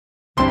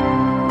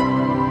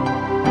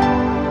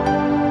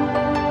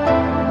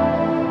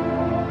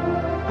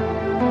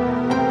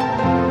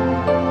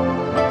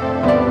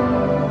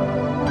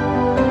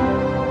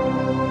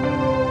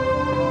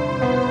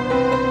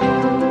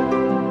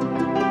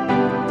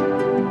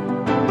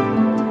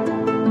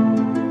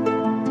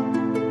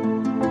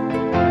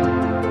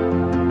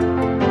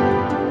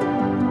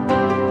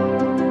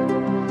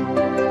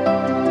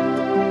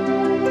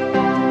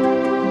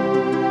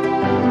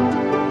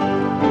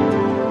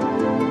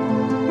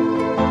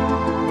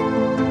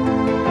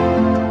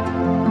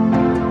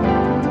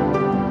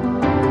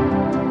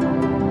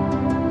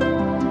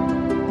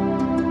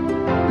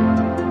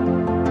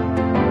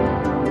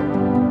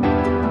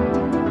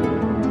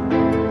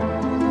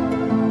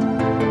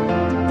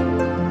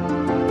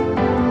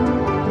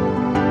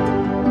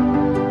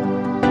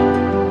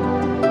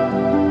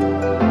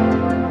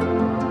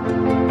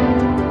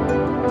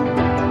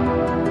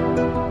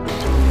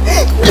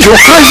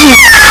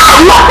crazy?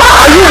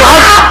 Are you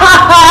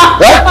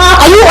mad?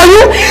 Are you out of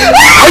your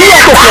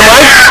mind?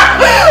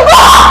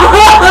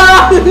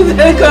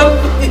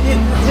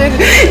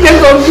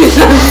 Jacob, please,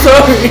 I'm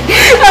sorry.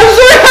 I'm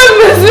sorry, have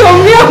mercy on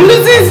me. I'm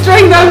losing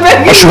strength and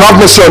begging. I should have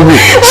mercy on you.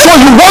 So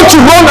you want to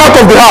run out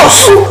of the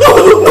house?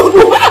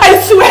 No.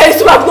 I swear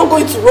I'm not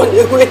going to run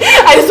away.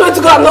 I swear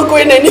to God, I'm not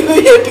going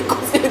anywhere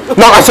because...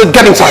 Now I said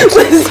get inside.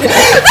 Get inside.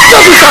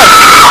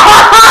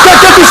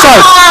 Get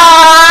inside.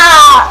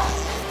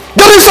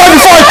 Get inside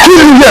before I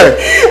kill you here.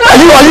 Are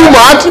you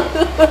mad?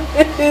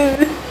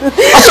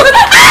 I said,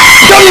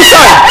 get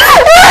inside.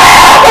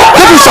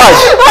 Get inside.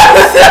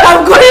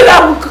 I'm going.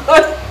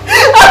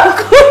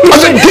 I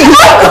said, you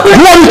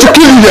want me to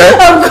kill you here?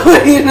 I'm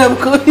going.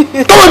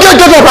 Come on,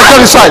 get up and get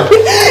inside.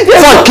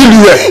 Before I kill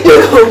you here.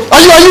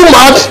 Are you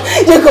mad?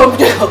 Jacob,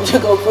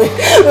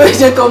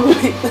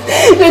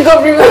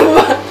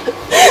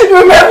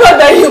 remember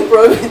that you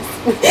promised.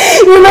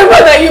 Remember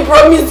that you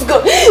promised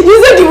God. You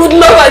said you would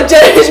love and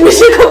cherish me.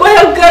 Jacob, I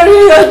am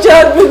carrying your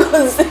child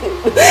because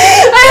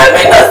I am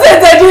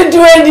innocent. I didn't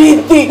do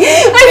anything.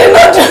 I did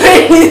not do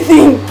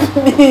anything,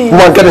 please.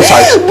 Come on, get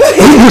inside.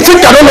 You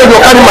think I don't know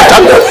you're carrying my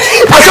child?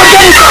 I said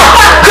get inside.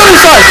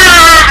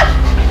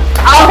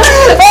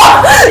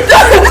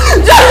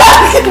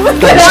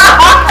 Get inside.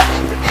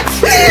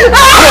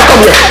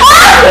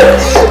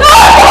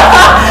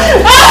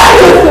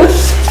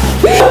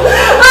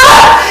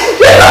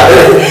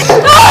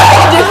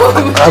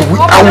 I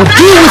will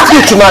deal with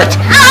you tonight.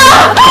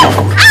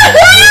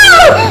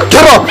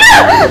 Get up.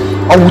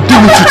 I will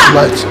deal with you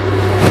tonight.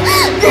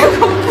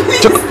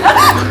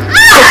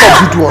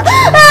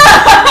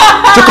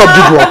 Jacob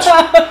did what?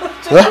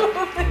 Yeah?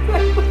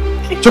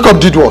 Jacob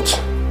did what?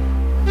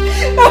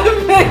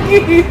 I'm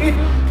begging you.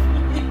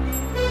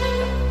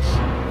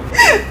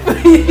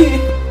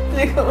 Please.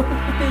 Jacob,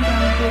 please,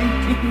 I'm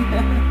begging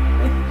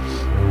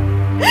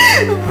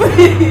you.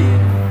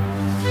 Please.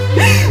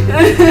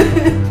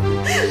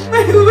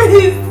 My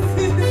waist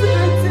is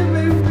hurting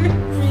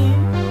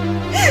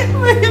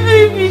my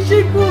baby,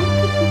 Jacob.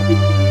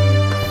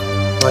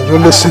 Now you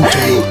listen to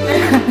me.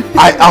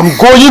 I am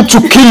going to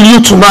kill you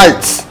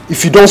tonight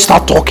if you don't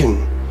start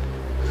talking.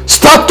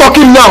 Start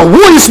talking now.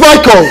 Who is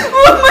Michael?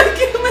 Oh,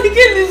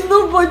 Michael is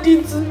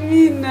nobody to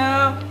me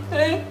now.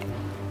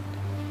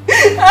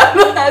 I'm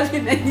not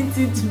having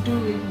anything to do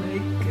with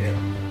Michael.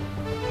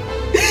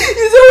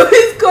 He's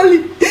always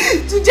calling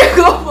to check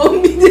up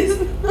on me. There's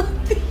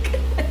nothing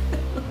else.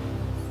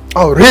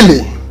 Oh,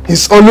 really?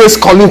 He's always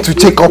calling to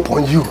check up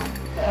on you.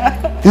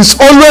 He's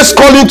always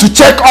calling to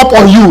check up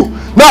on you.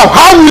 Now,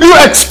 how will you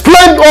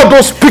explain all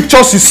those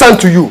pictures he sent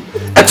to you?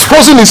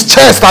 Exposing his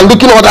chest and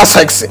looking all that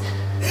sexy.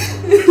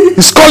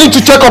 He's calling to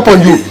check up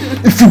on you.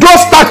 If you don't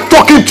start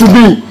talking to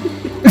me,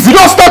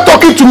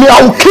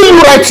 I will kill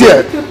you right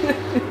here.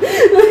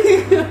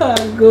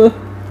 Go.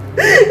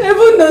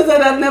 Everyone knows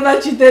that I've never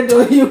cheated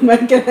on you,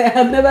 Michael. I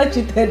have never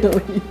cheated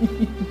on you.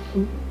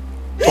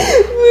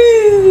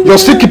 You're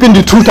still keeping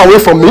the truth away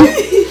from me?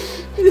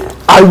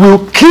 I will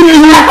kill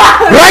you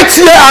right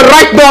here and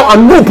right now,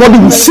 and nobody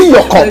will see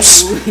your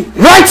corpse.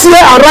 Right here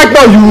and right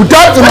now, you will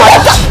die in my...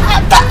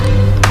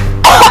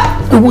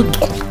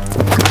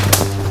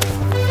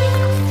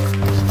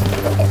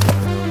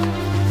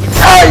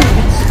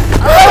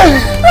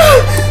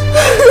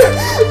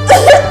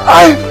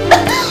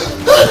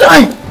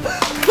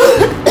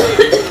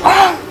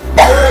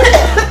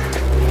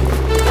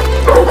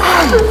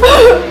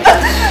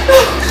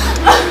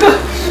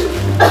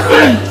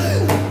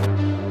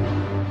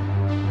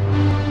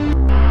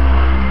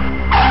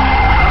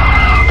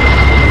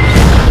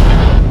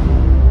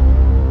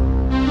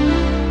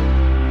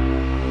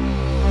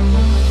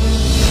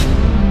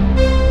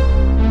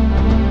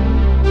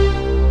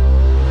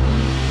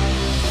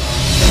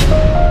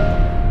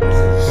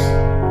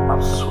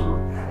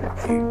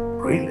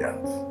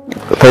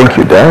 Thank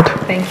you, Dad.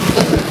 Thank you.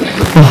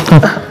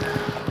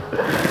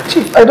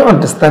 Chief, I don't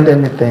understand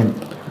anything.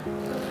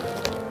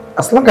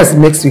 As long as it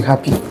makes you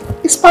happy,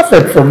 it's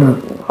perfect for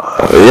me.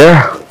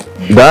 Yeah,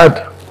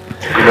 Dad.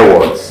 You know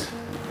what?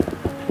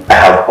 I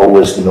have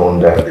always known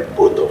that the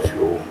both of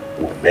you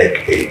will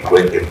make a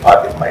great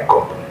impact in my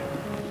company.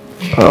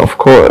 Of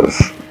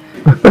course.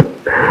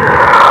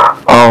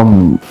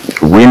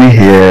 Winnie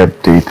here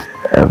did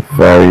a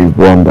very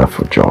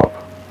wonderful job.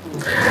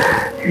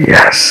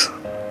 Yes.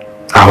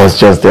 I was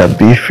just there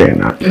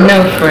beefing.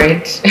 No,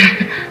 Fred.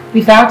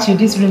 Without you,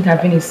 this wouldn't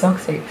have been a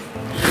success.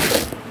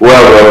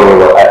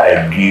 Well,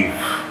 I give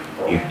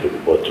it to the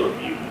both of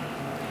you.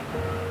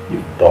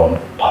 You've done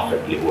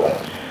perfectly well.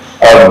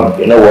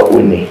 You know what,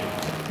 Winnie?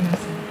 Yes,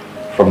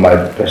 from my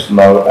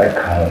personal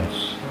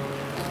accounts,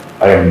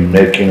 I am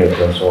making a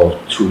transfer of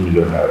 2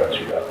 million naira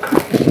to your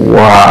account.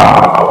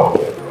 Wow.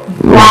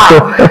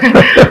 Wow.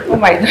 Oh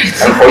my God.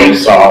 And for you,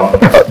 Sam.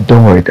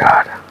 Don't worry,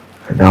 Dad.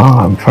 No,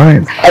 I'm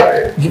fine.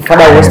 Your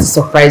father wants to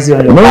surprise you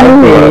on your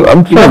birthday.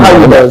 I'm fine. You know how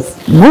he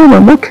does. No,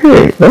 I'm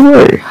okay. Don't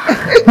worry.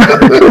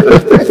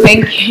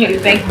 Thank you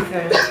so much.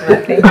 Thank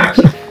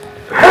you.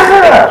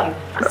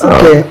 It's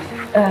okay.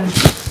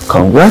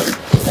 Congrats.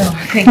 Oh.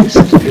 Thank you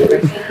so much.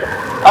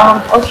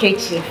 Okay,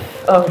 Chief.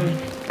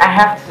 I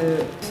have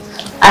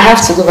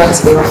to go back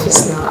to the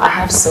office now. I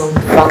have some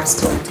facts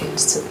to attend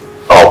to.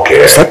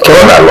 Okay.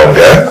 Run along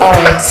there.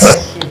 Alright.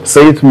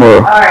 See you tomorrow.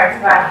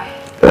 Alright, bye.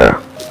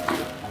 Yeah.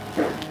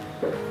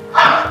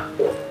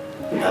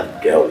 That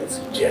girl is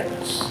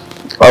jealous.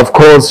 Of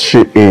course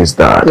she is,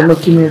 Dad. You're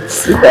looking at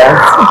that.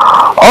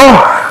 Oh,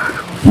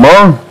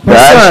 Mom,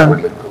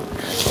 Dad.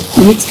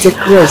 You need to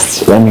take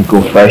rest. Let me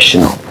go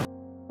freshen up.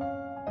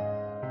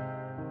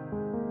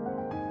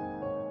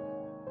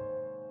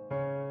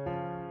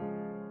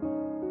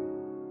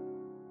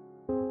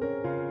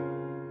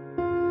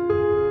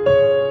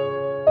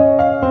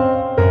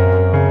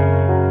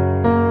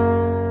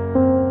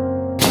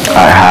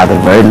 I had a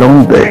very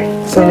long day.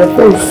 It's on your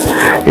face.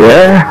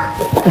 Yeah.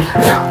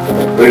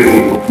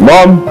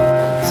 Mom,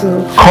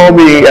 call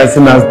me as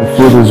soon as the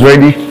food is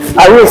ready.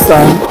 I will,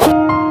 son.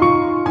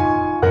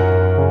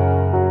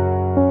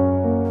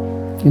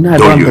 You know, I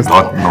don't understand.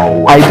 Not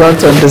know I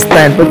don't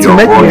understand, but you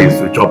make your me. is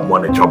to chop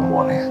money, chop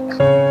money.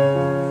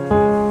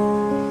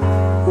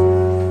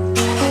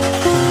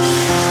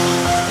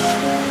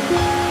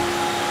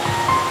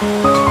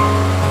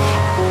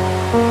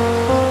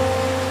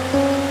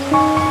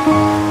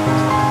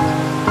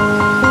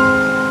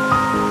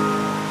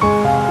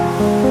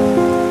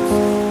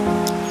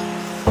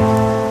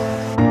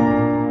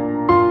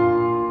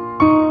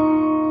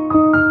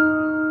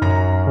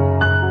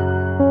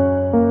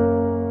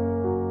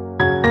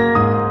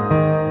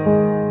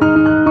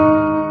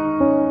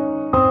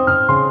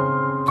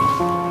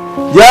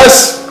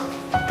 Yes,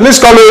 please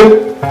come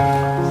in.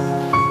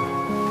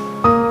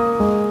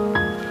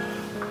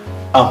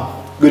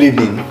 Good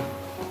evening.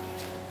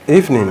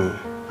 Evening.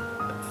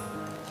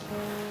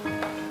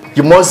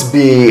 You must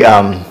be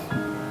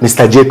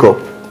Mr. Jacob,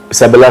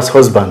 Isabella's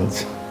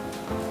husband.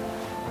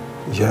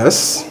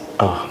 Yes.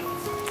 Oh.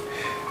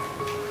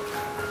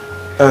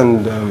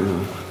 And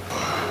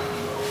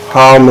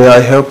how may I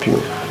help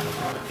you?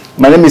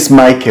 My name is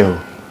Michael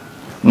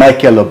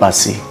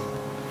Obasi.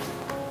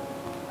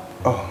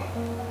 Oh.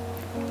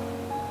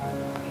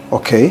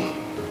 Okay.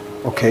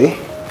 Okay.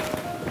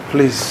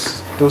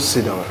 Please, do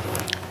sit down.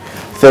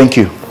 Thank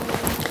you.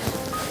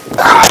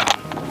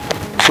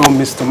 So,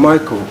 Mr.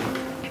 Michael,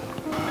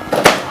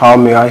 how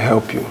may I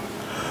help you?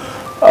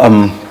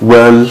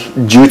 Well,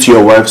 due to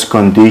your wife's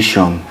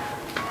condition,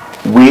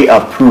 we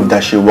approved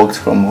that she worked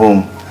from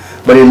home,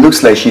 but it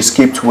looks like she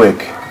skipped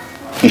work.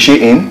 Is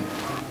she in?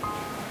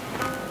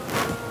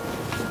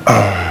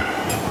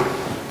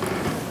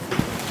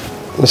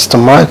 Mr.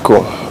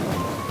 Michael,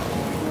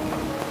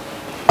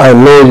 I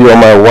know you're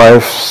my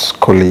wife's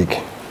colleague.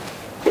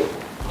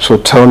 So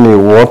tell me,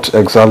 what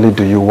exactly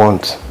do you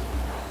want?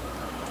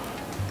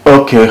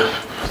 Okay,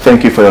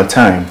 thank you for your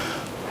time.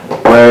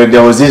 Well,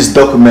 there was this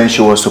document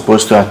she was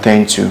supposed to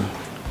attend to,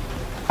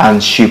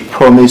 and she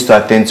promised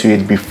to attend to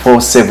it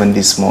before 7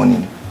 this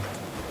morning.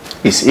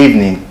 It's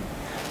evening,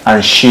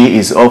 and she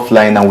is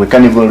offline and we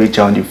can't even reach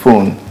her on the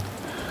phone.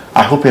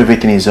 I hope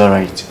everything is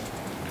alright.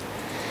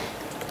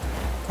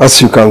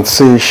 As you can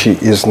see, she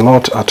is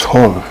not at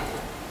home.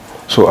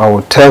 So I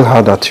will tell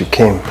her that you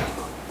came.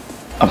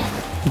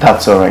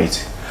 That's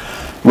alright.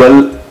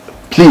 Well,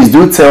 please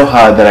do tell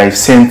her that I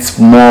sent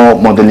more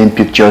modeling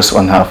pictures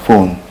on her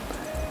phone.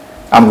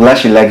 I'm glad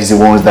she likes the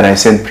ones that I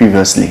sent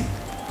previously.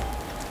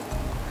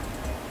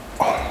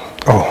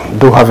 Oh,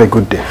 do have a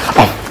good day.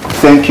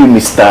 Thank you,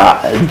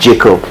 Mr.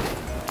 Jacob.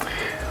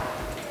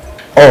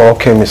 Oh,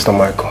 okay, Mr.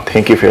 Michael.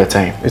 Thank you for your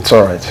time. It's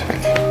all right.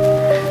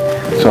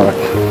 It's all right.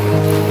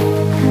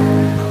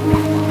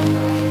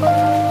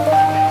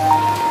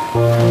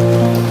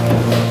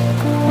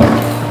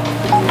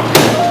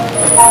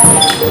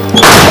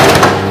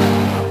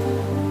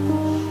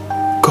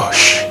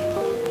 Gosh.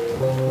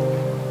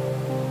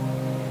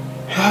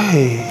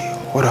 Hey,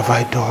 what have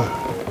I done?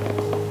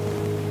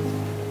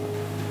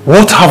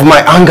 What have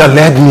my anger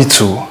led me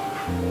to?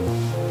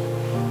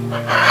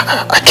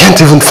 I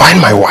can't even find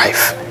my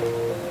wife.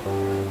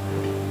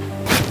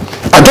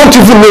 I don't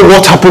even know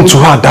what happened to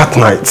her that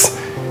night.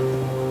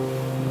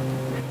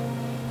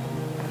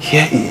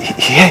 Here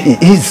he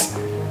is,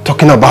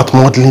 talking about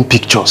modeling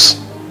pictures.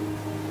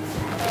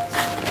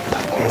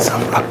 That means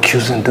I'm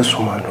accusing this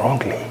woman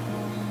wrongly.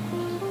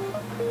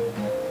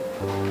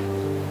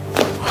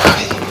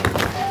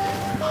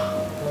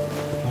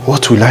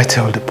 What will I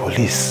tell the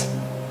police?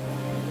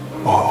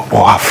 Or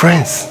her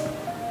friends?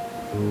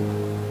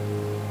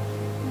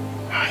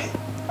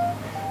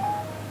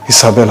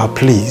 Isabella,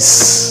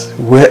 please,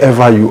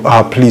 wherever you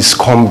are, please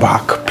come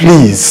back.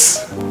 Please.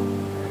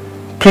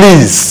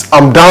 Please,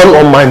 I'm down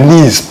on my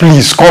knees.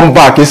 Please, come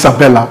back,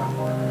 Isabella.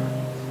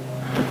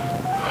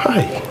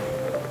 Hi.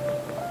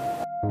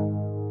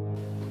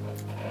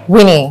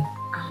 Winnie,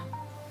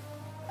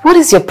 what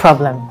is your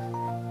problem?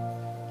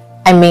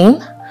 I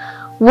mean,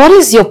 what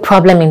is your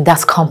problem in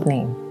that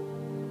company?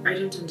 I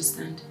don't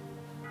understand.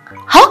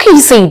 How can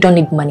you say you don't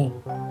need money?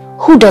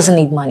 Who doesn't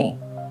need money?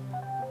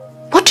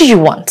 What do you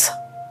want?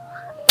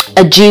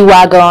 A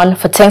G-Wagon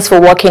for thanks for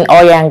working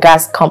oil and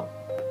gas or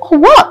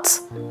what?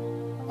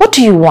 What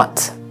do you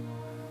want?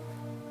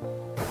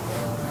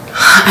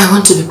 I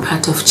want to be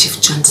part of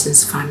Chief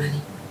Johnson's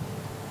family.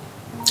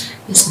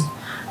 Listen,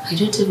 I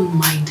don't even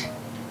mind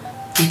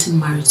getting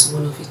married to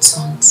one of its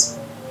sons,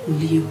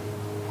 Leo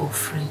or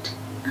Fred.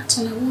 That's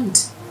all I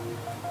want.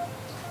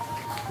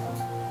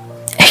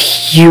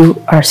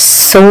 You are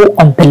so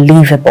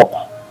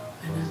unbelievable.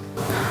 I know.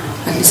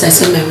 At least I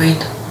said my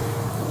mind.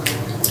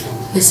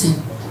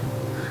 Listen,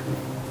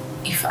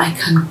 if I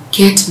can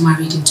get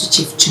married into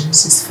Chief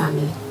Johnson's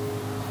family,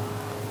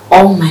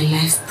 all my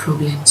life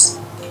problems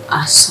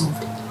are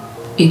solved,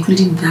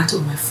 including that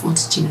of my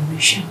 4th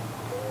generation.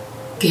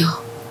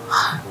 Girl,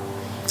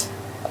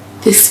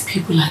 these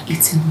people are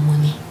eating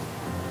money.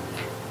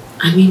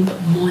 I mean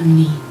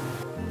money.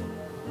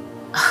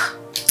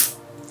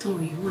 Don't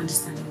worry, you won't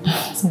understand.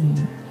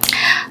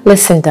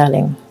 Listen,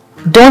 darling.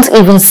 Don't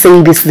even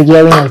say this to the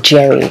hearing of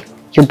Jerry,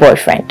 your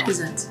boyfriend. Who's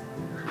that?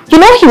 You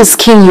know he will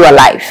skin you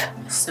alive.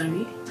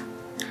 Sorry?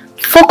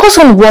 Focus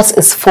on what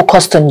is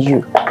focused on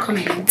you. Come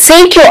again.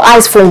 Take your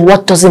eyes from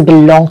what doesn't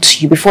belong to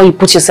you before you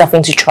put yourself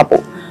into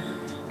trouble.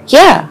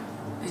 Yeah.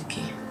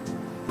 Okay.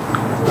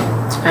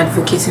 So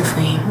advocating for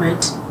him, right?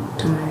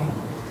 Don't worry.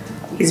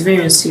 He's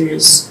very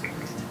unserious.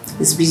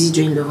 He's busy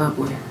doing lover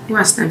boy. Who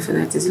has time for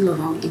that? Is it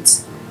lover or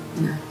it?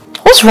 No.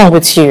 What's wrong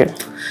with you?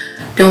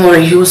 Don't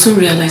worry, he will soon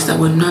realize that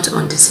we're not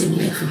on the same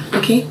level,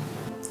 okay?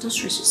 Don't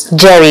stress yourself.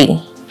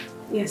 Jerry.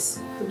 Yes,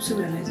 he will soon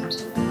realize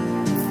himself.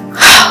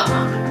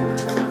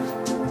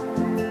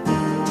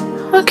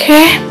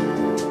 Okay.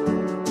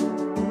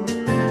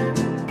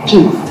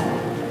 Chief,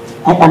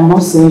 I am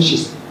not saying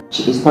she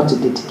is not a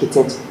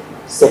dedicated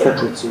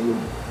secretary to you.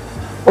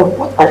 But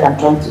what I am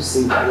trying to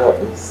say here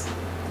is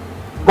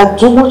that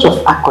too much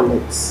of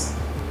accolades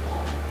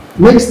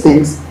makes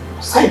things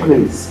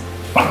sideways.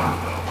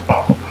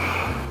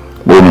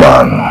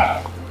 Woman,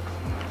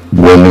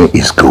 Winnie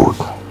is good.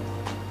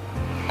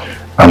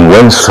 And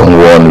when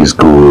someone is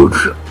good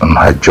on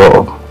her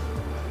job,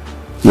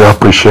 you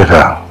appreciate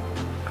her.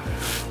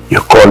 You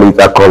call it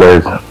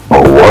accolade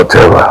or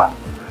whatever.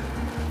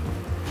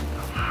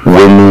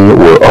 Winnie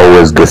will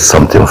always get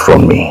something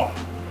from me.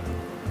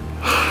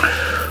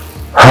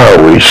 I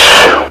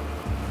wish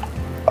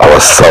our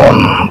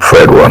son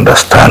Fred will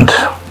understand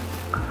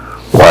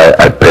why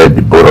I paid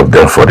the both of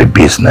them for the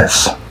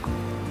business.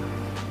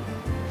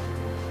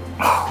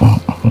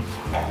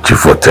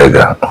 Chief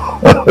Ortega.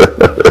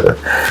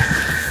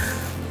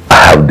 I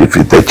have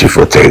defeated Chief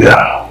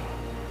Ortega.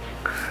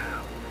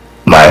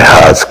 My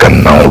heart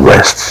can now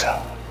rest.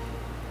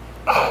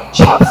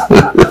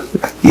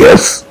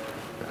 Yes.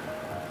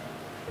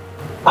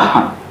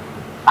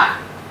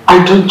 I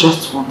don't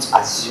just want to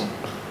assume.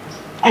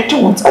 I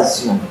don't want to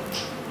assume.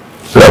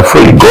 You're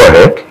free, go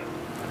ahead.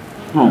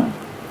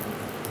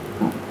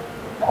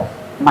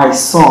 My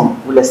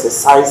son will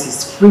exercise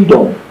his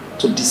freedom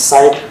to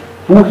decide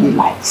who he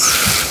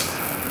likes.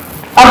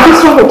 And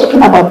this one we're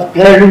talking about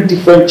pairing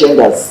different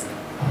genders.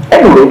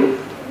 Anyway,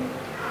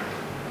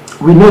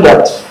 we know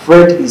that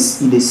Fred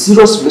is in a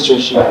serious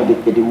relationship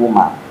with a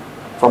woman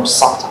from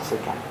South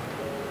Africa.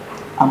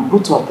 And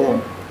both of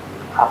them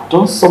have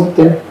done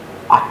something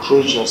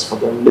outrageous for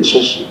their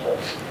relationship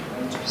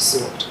to be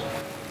sealed.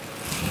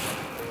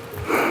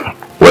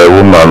 Well,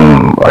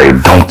 woman, I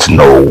don't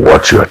know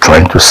what you are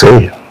trying to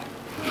say.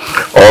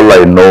 All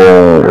I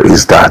know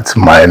is that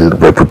my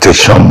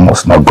reputation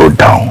must not go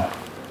down.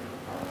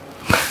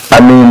 I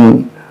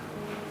mean,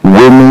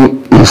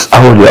 Winnie is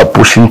out there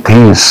pushing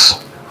things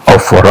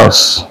up for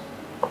us.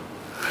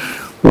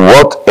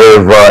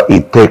 Whatever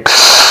it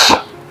takes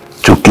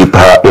to keep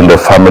her in the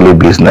family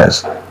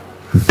business,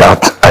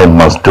 that I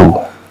must do.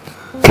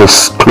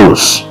 Case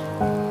closed.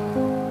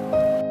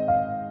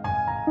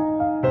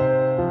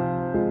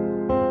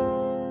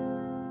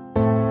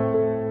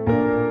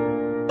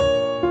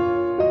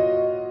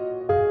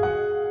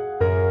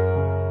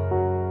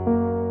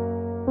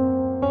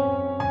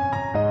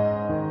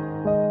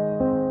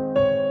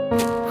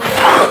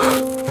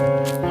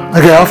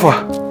 Okay, Alpha.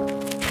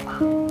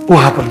 What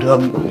happened?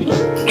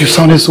 You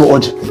sounded so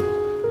odd.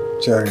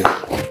 Jerry.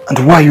 And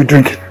why are you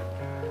drinking?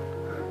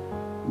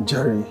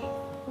 Jerry,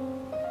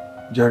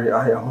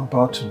 I am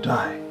about to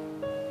die.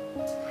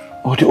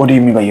 What do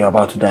you mean by you're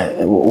about to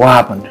die? What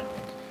happened?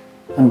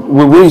 And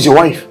where is your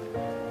wife?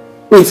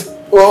 Wait,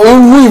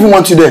 who even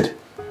wants you dead?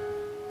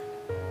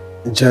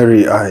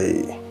 Jerry,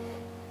 I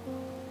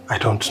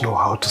don't know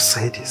how to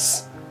say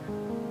this.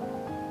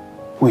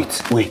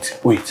 Wait.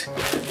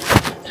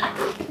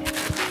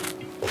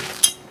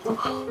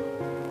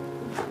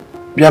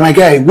 Yeah, my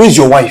guy, where's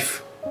your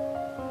wife?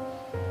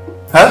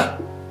 Huh?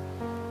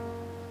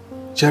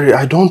 Jerry,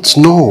 I don't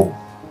know.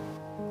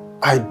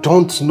 I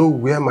don't know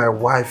where my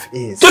wife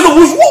is. What do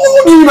you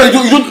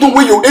mean? You don't know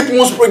where your 8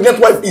 months pregnant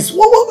wife is?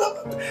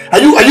 What? Are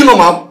you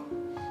normal?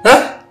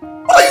 Huh?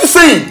 What are you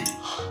saying?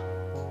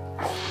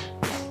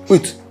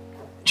 Wait,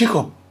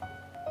 Jacob.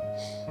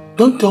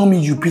 Don't tell me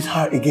you beat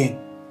her again.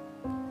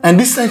 And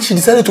this time she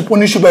decided to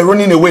punish you by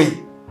running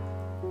away.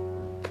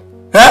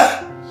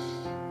 Huh?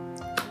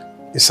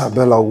 You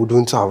Isabella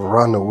wouldn't have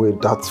run away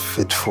that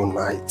fateful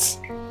night.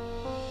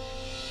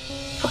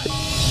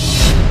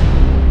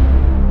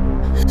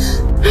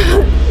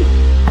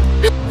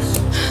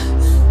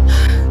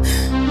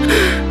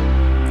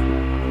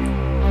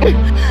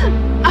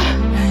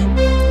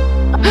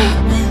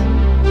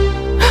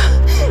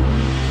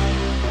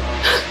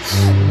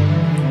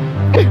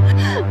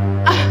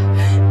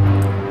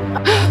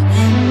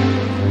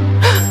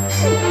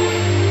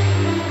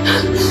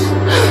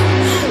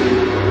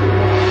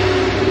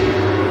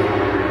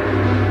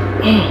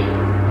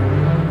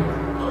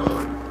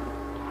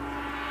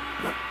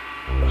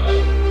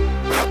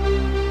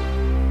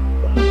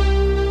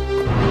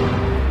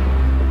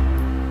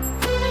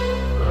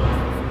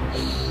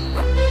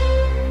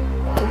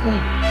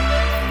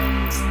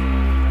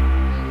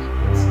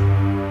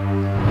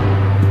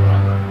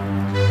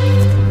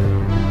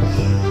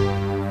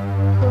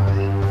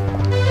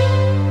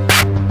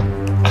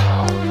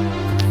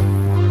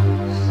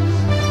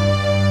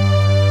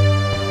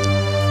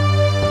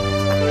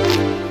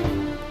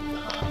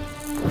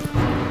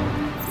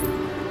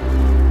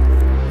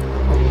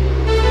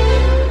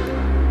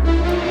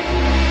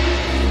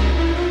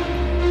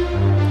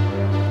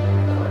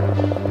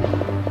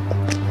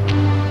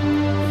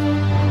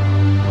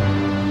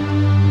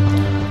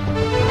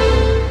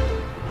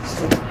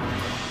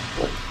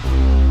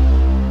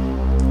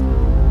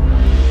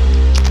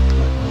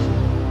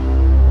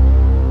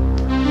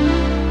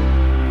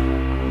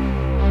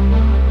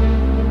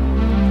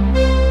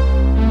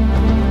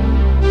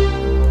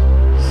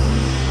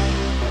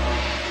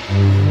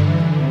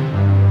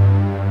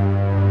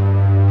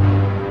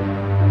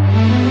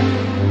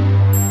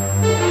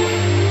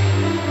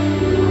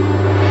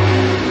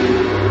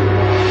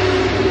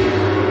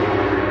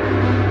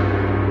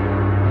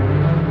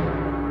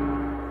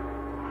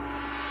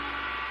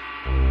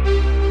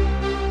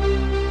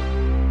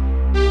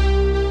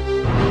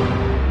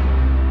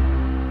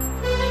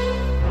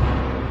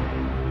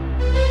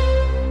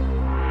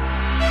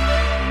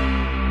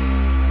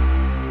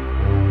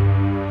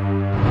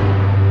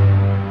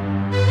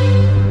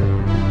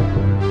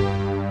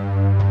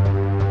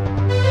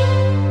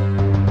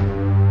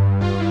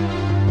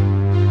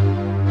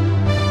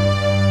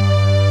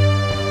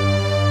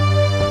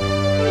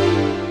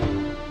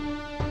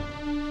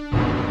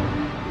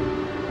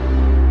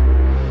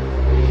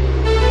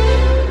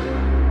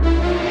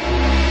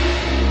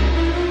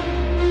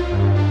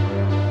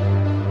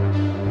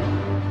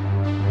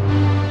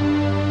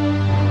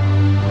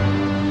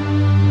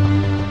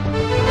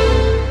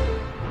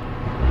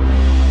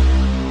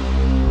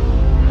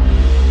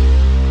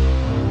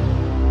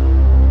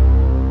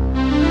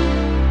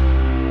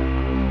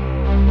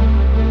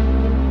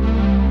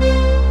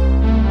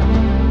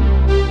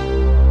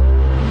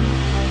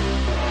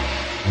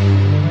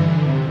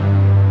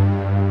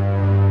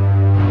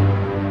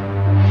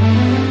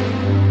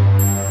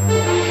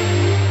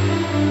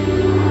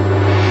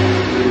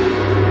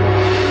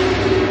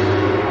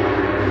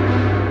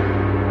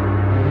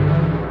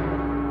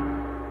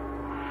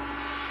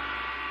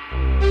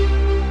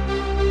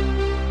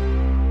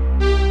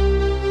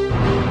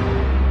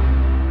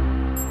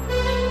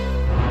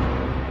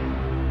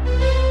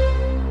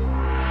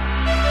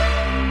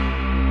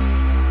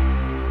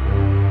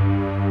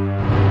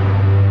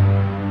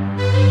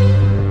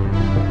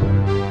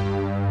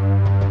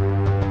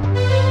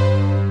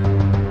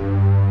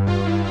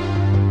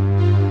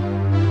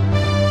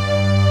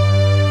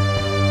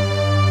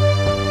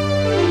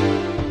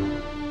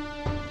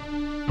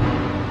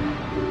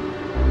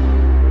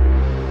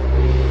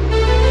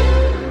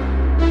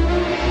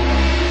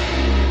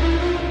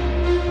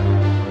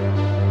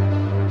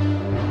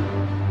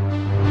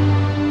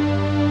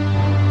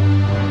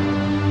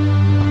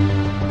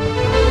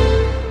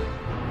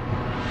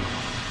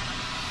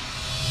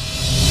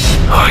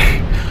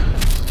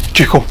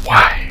 Jacob,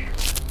 why?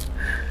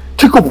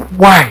 Jacob,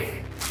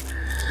 why?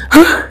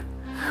 Huh?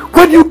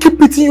 Why do you keep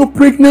beating your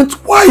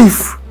pregnant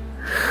wife?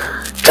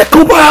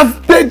 Jacob, I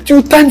have begged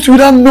you times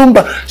without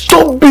number.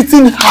 Stop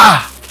beating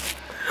her.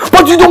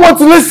 But you don't want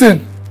to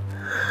listen.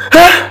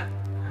 Huh?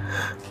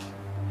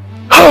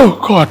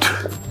 Oh, God.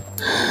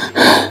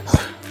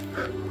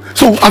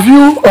 So, have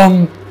you,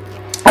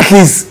 at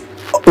least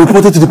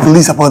reported to the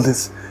police about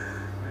this?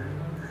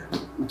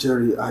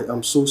 Jerry, I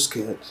am so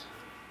scared.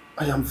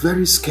 I am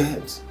very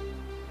scared.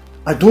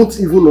 I don't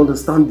even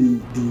understand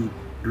the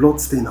blood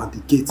stain at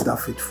the gate that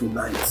fateful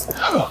night.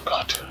 Oh,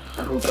 God.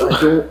 I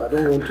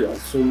don't want to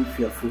assume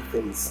fearful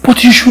things.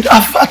 But you should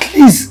have at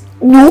least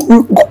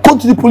go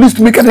to the police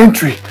to make an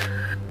entry.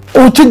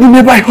 Or check the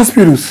nearby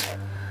hospitals.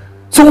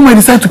 Someone might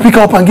decide to pick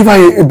her up and give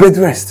her a bed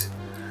rest.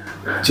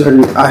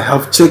 Jerry, I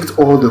have checked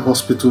all the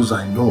hospitals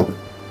I know.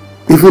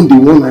 Even the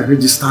one I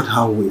registered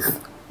her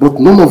with. But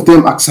none of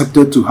them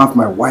accepted to have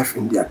my wife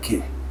in their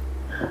care.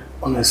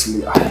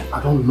 Honestly, I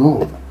don't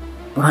know.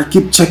 But I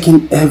keep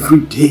checking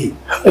every day.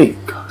 Hey,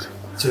 God.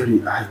 Jerry,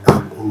 I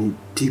am in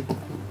a deep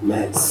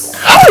mess.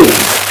 Hey!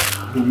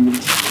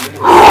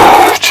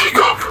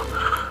 Jacob,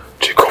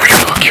 you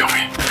don't kill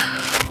me.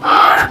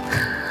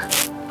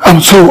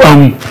 So,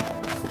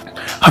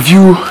 Have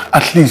you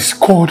at least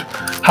called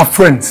her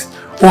friends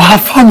or her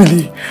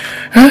family?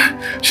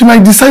 She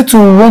might decide to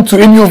run to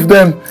any of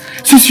them.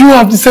 Since you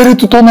have decided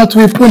to turn her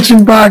to a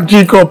punching bag,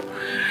 Jacob.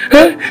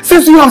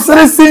 Since you have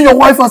started seeing your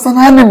wife as an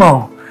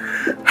animal.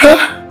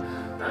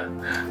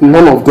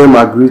 None of them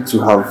agreed to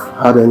have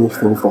had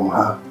anything from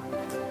her.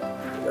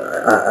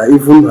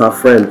 Even her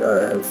friend,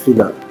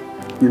 Fina.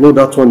 You know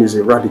that one is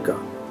a radical.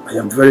 I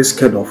am very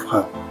scared of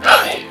her.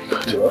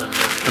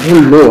 I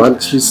don't know,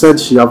 and she said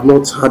she have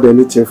not had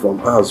anything from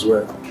her as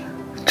well.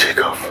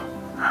 Jacob.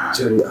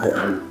 Jerry,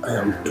 I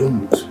am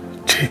doomed.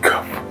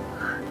 Jacob,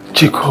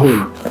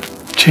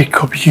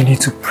 you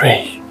need to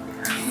pray.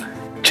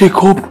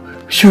 Jacob,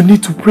 you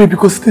need to pray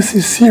because this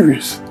is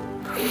serious.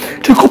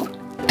 Jacob,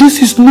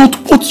 this is not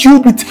what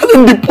you'll be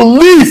telling the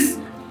police.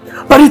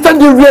 By the time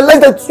they realize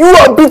that you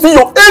are beating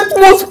your 8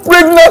 months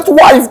pregnant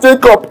wife,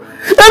 Jacob.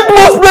 8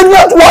 months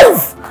pregnant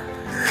wife.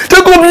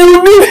 Jacob,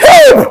 you need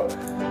help.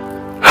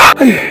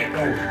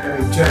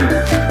 Jerry.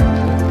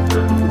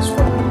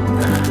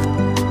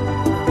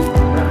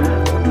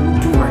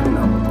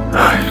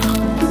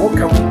 What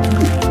can we do?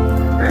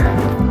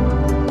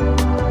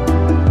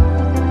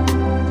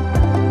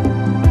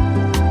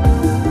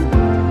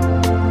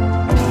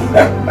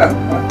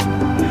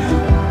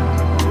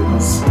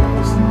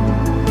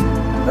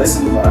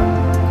 Listen, man.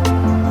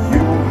 You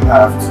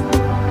have to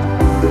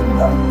bring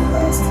down the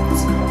last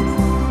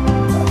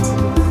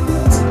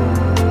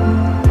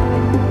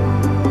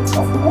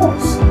of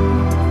course.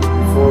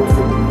 Before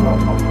thinking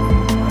about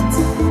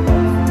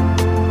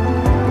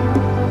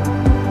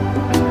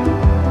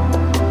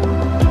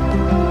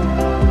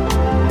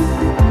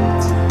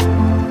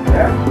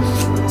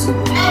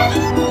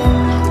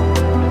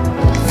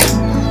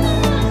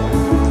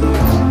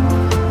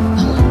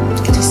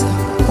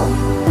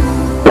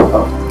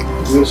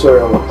I'm sorry,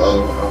 I'll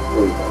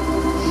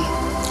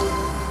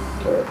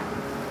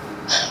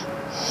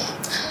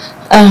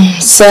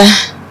Sir,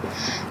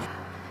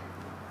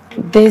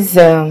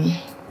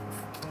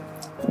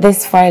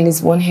 this file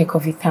is one heck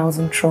of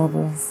 1,000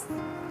 troubles,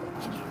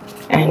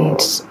 and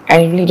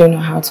I really don't know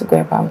how to go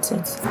about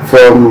it.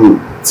 From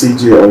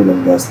TJ Oil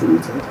and Gas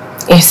Limited?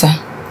 Yes, sir.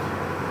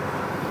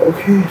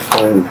 Okay,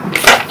 fine.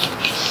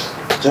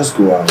 Just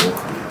go and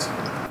work on it.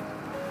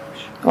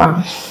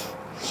 Wow.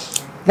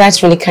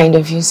 That's really kind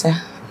of you, sir.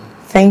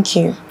 Thank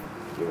you.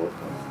 You're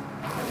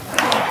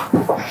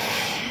welcome.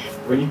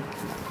 Really?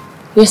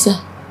 Yes, sir.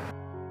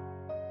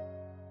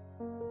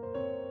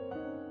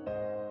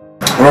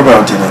 What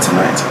about dinner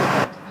tonight?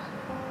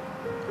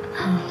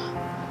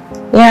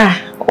 Yeah,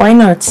 why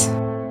not?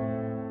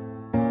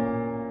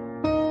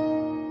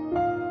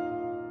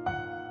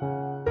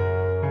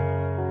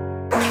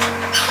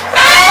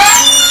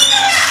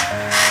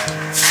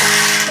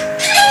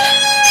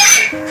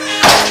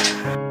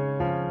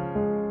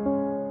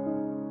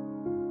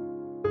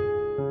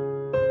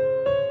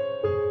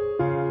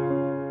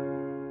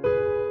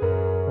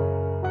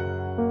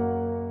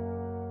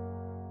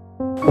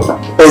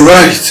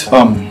 Alright,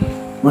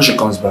 when she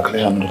comes back,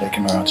 let her know that I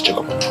came around to check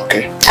up on her,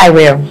 okay? I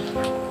will.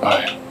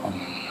 Alright,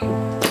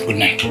 good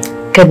night.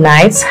 Good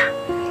night.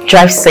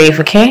 Drive safe,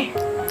 okay?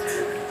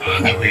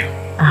 I will.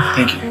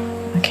 Thank you.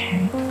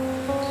 Okay.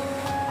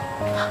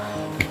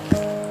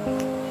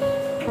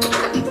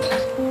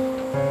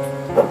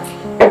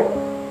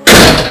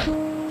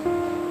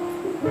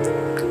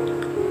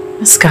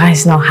 This guy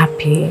is not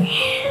happy.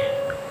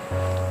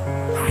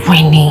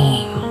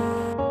 Winnie.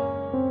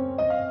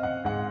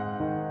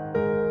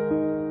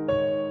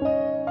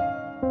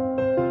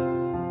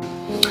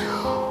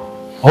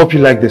 I hope you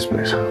like this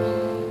place.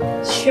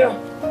 Sure.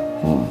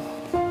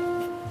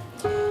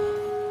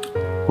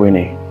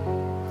 Winnie.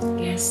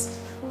 Yes.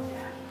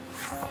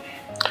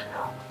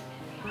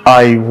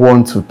 I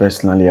want to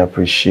personally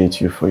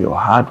appreciate you for your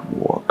hard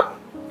work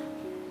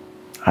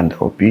and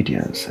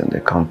obedience in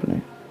the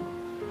company.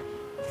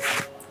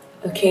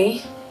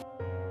 Okay.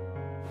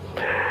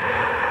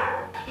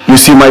 You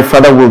see, my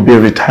father will be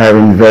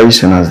retiring very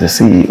soon as the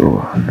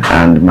CEO,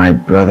 and my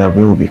brother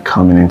will be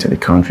coming into the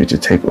country to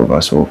take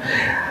over. So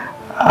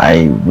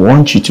I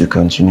want you to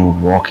continue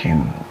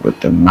working with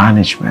the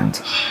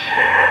management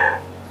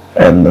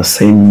in the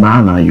same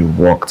manner you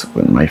worked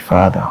with my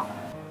father.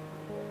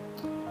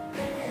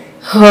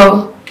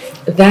 Oh,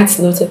 that's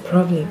not a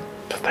problem.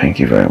 Thank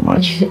you very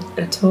much.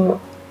 At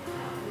all.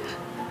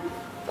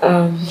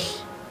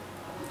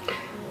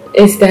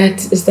 Is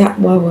that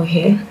why we're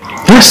here?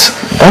 Yes,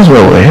 that's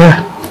why we're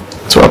here.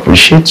 To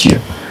appreciate you.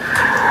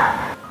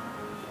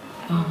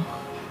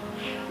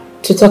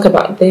 To talk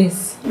about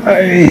this?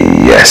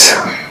 Yes.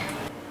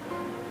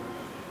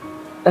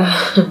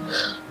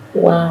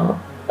 Wow.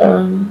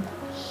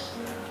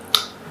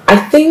 I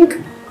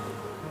think,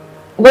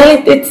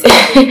 well,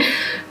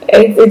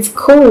 it's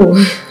cool.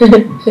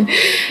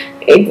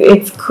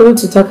 It's cool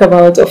to talk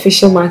about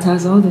official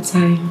matters all the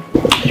time.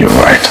 You're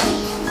right.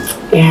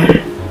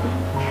 Yeah.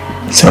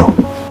 So,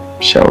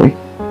 shall we?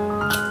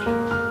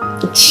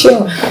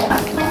 Sure.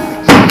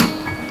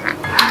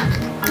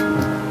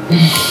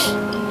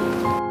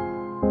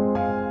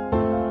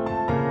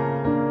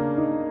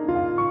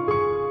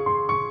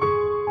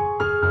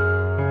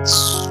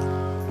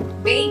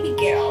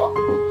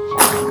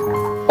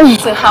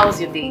 So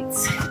how's your date?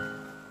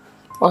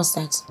 What's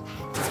that?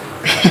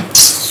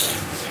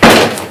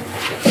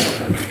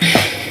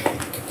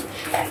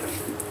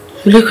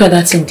 Look at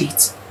that in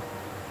date.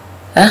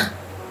 Huh?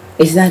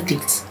 Is that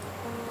date?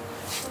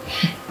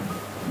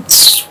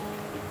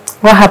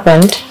 What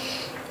happened?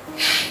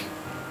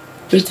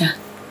 Rita,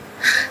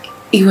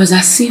 it was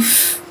as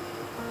if,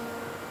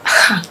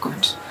 oh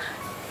God,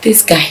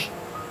 this guy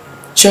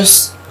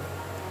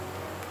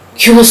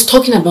he was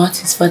talking about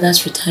his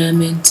father's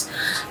retirement,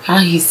 how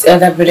his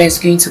elder brother is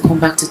going to come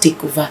back to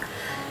take over.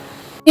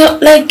 You know,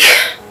 like,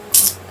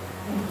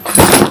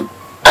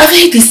 I've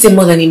heard this thing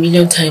more than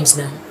 1,000,000 times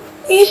now.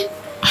 Eh?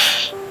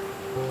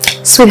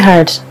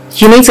 Sweetheart,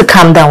 you need to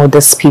calm down with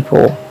these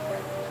people.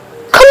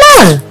 Come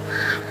on!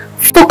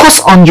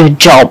 Focus on your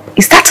job.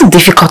 Is that too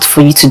difficult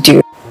for you to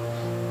do?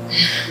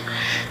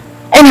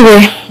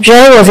 Anyway,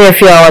 Jerry was here a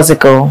few hours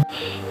ago.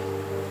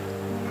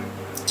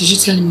 Did you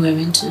tell him where I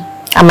went to?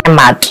 Am I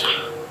mad?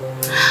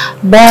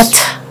 But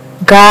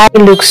guy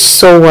looks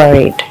so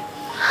worried.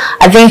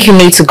 I think you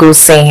need to go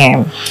see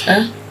him.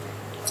 Huh?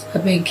 I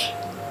beg.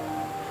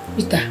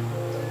 Rita,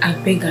 I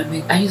beg.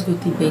 I just go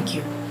to beg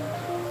you.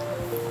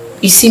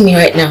 You see me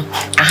right now.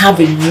 I have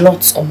a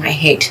lot on my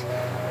head.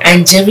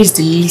 And Jerry is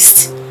the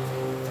least.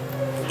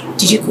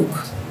 Did you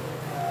cook?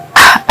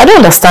 I don't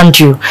understand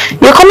you.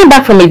 You're coming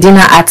back from a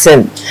dinner at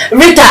Rita,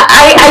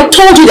 I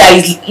told you that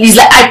it's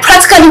like I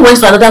practically went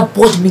for another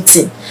board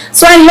meeting.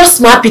 So I lost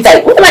my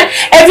appetite.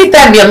 Every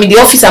time I'm in the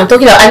office, I'm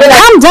talking about.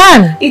 Calm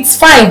down. It's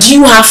fine. Do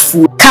you have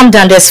food? Calm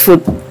down. There's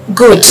food.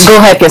 Good. Go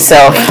help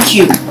yourself. Thank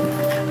you.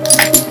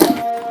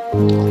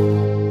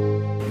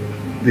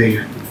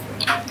 Babe.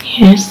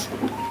 Yes.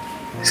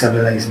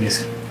 Isabella is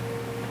missing.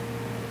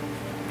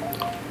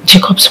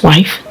 Jacob's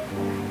wife?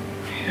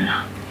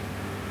 Yeah.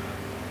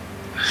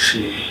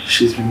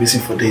 She's been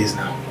missing for days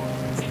now.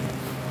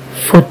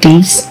 For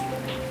days?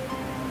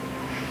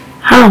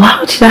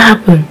 How did that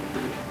happen?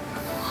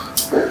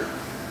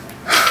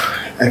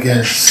 I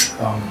guess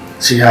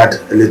she had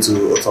a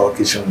little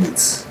altercation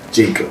with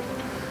Jacob.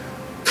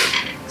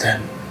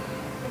 Then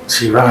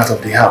she ran out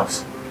of the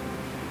house.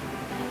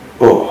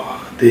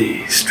 Oh,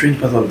 the strange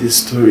part of this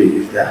story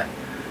is that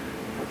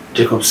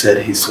Jacob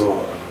said he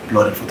saw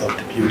blood in front of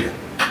the building,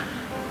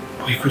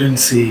 but he couldn't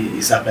see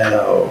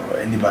Isabella or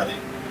anybody.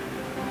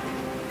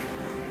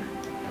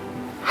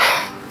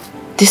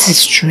 This is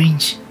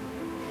strange.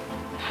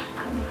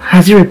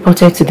 Has he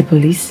reported to the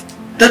police?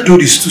 That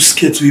dude is too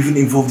scared to even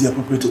involve the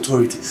appropriate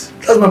authorities.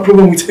 That's my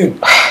problem with him.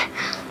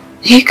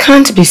 He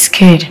can't be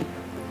scared.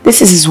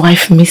 This is his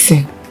wife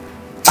missing.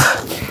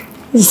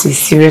 This is a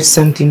serious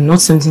something, not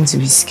something to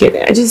be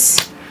scared.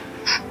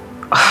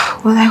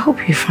 Well, I hope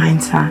he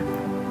finds her.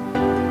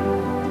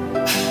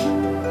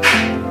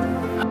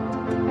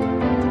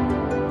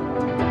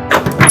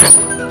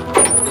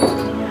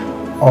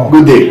 Oh.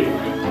 Good day.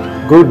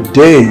 Good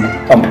day.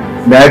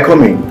 May I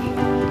come in?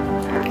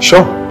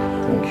 Sure.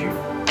 Thank you.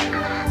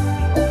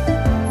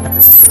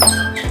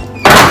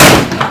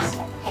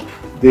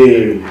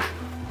 The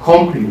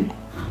company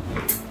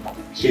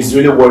is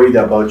really worried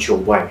about your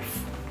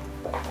wife.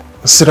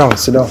 Sit down,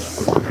 sit down.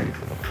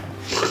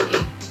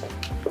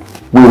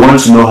 We want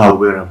to know her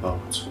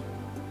whereabouts.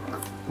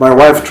 My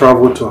wife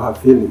traveled to her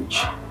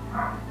village.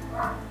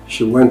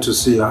 She went to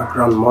see her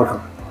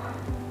grandmother,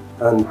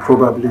 and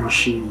probably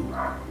she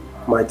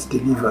might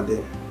deliver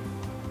there.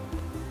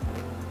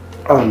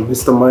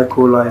 Mr.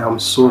 Michael, I am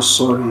so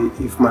sorry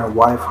if my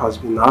wife has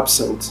been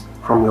absent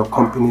from your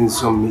company's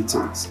Zoom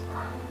meetings.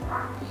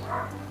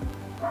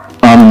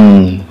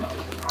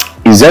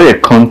 Is there a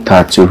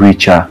contact to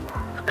reach her?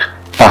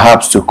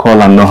 Perhaps to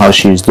call and know how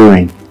she is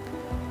doing?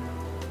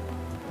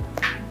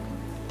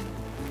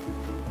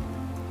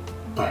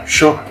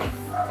 Sure.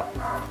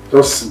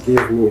 Just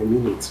give me a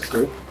minute,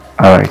 okay?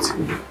 All right.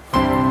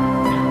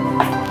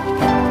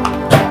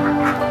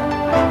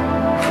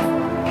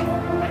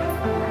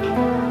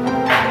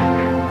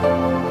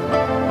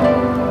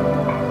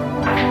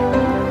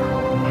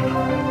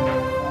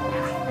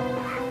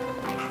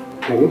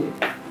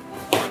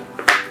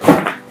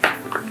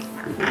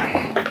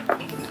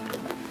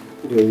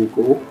 There you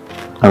go.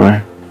 All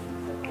right.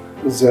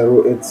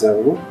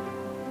 080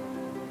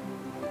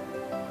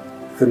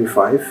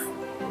 35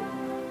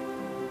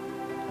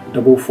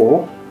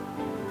 44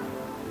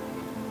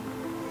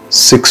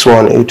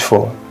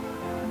 6184.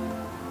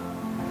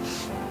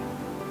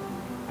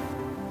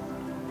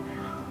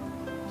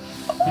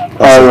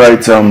 All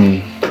right.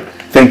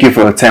 Thank you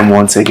for your time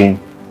once again.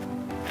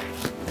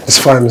 It's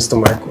fine, Mr.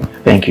 Michael.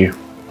 Thank you.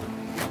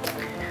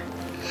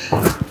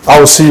 I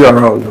will see you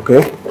around,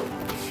 okay?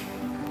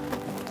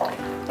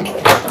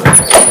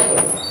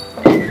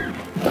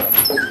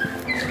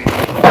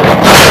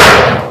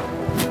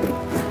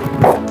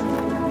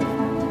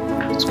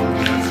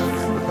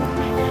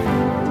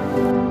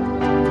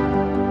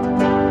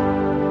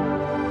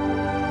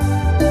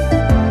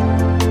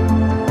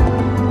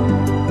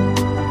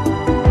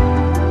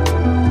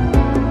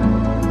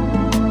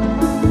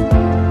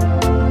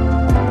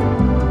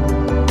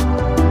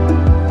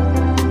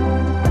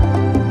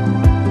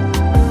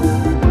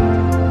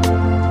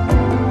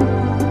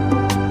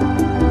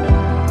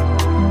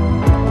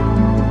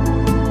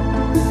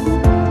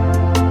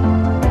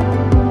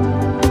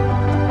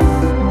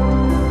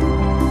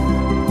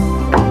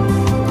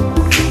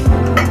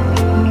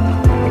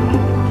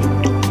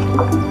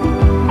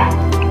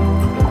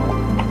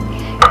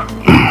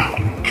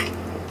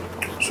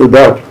 So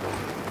Dad,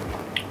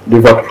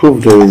 they've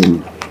approved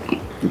the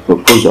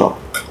proposal.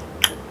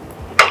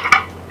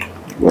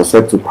 We're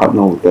set to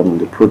partner with them on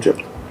the project.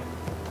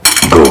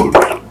 Good.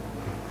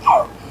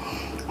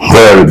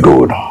 Very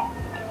good.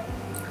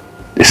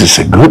 This is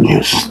a good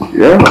news.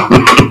 Yeah.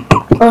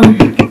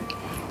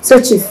 So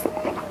Chief,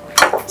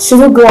 should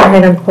we go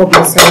ahead and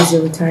publicize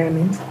your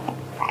retirement?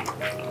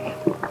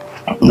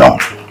 No.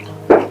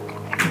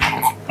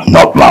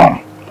 Not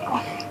now.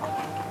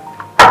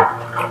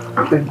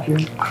 Thank you.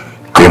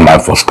 Till my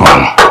first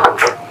call.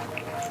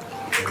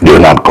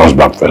 Leonard comes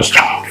back first.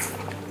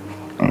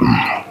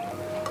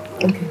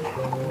 Okay.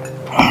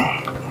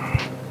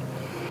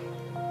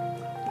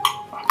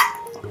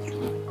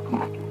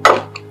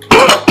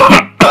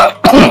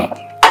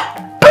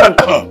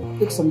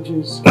 Take some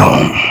juice.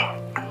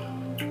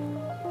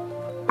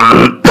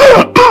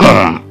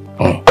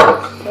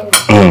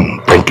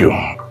 Thank you.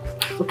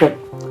 Okay.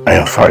 I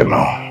am fine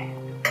now.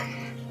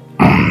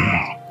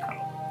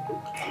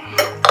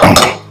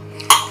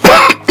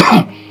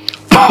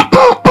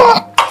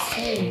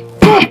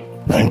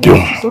 Thank you.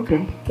 It's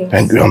okay.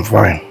 Thank you, I'm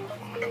fine.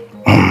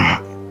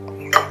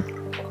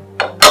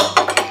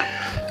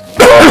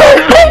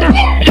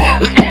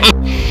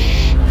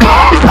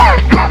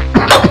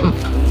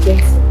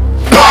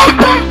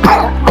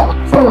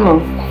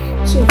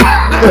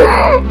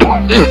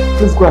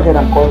 Please go ahead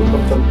and call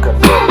Dr. Lucas.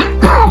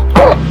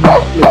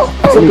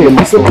 It's okay,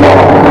 it's okay.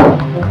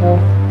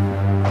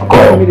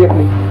 Call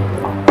immediately.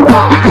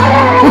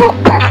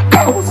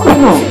 What's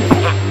going on?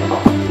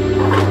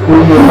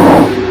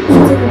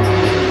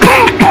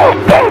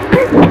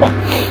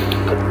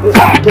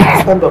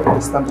 Stand up,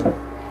 please, stand up.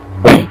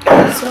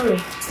 Sorry.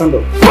 Stand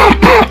up.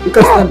 You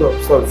can stand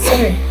up, sorry.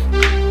 Sorry.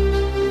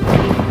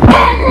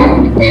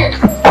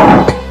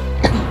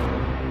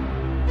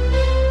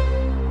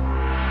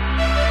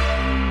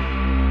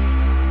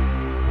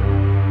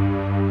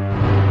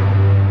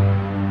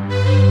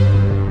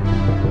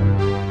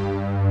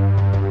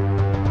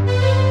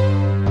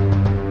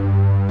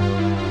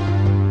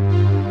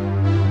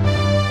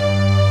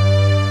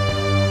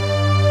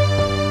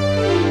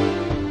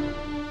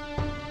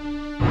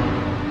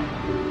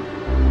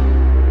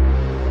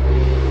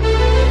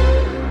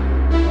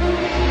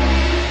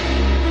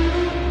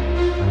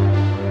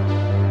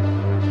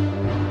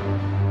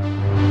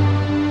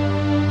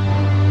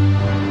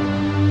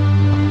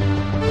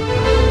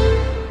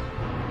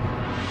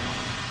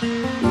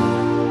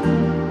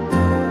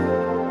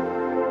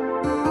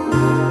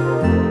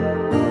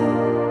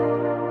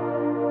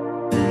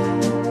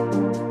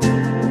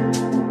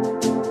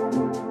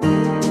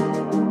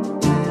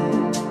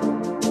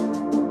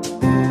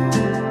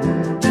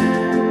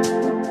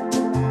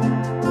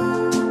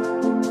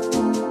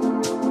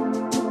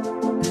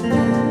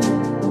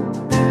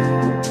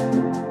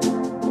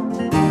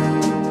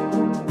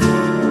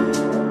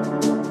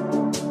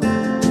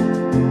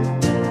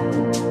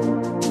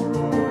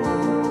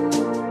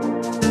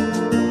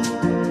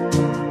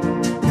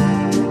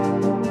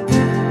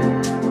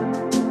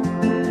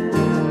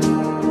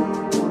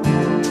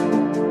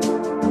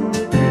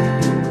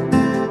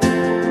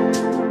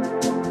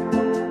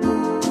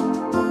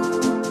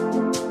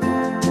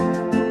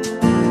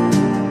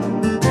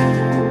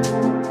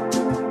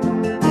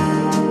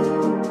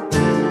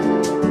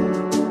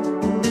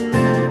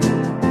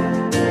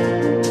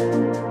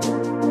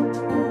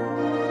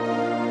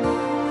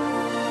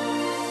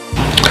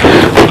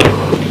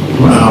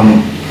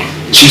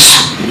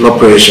 Blood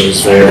pressure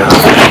is very high.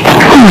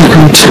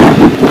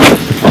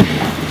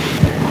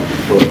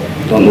 But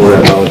don't worry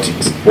about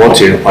it. What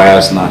he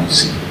requires now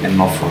is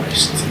enough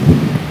rest.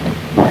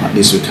 At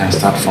least we can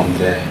start from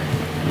there.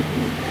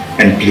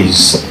 And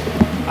please,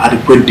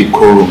 adequate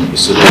decorum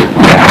is so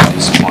required at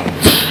this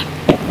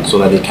point, so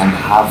that he can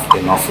have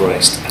enough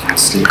rest and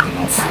sleep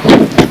enough.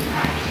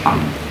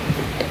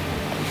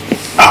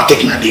 I'll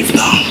take my leave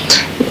now.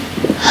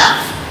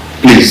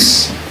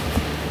 Please,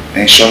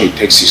 ensure he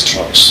takes his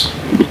drugs.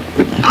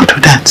 I'll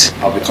do that.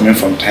 I'll be coming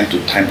from time to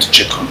time to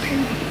check on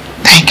him.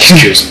 Thank you.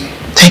 Excuse me.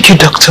 Thank you,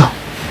 doctor.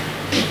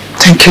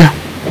 Thank you.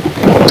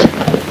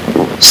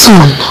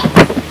 Son.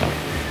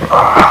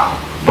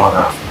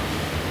 Mother.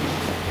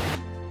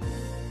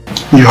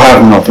 You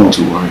have nothing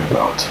to worry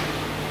about.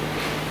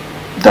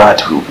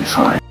 Dad will be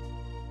fine.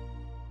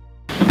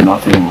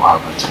 Nothing will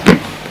happen to me.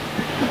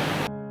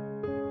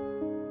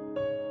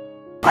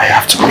 I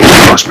have to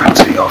rush back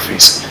to the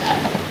office.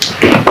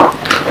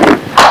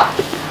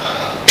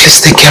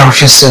 Please take care of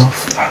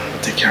yourself.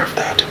 Take care of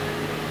Dad.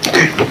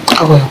 Okay?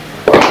 I will.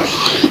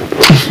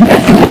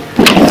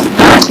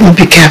 You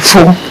be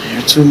careful.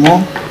 You too,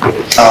 Mom.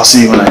 I'll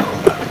see you when I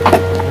come back.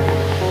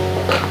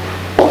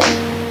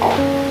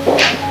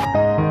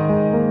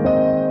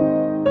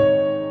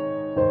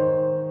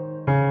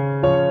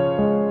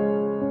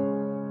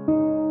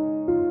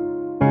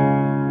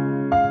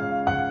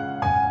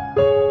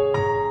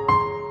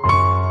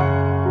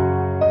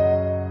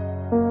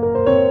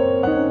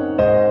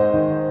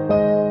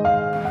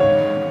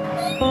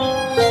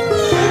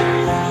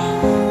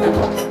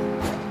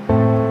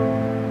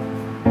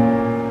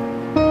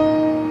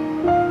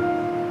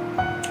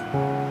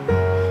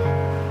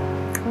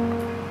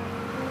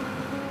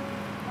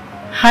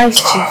 How is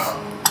Chief?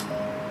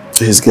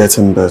 He's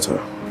getting better.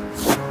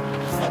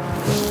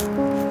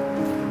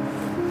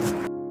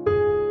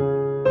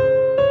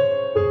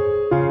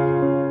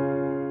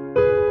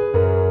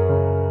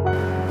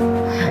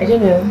 I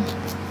don't know.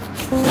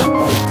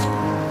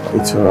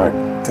 It's alright.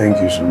 Thank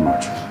you so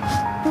much.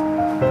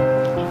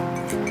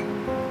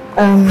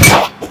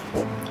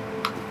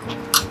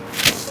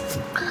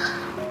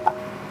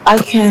 I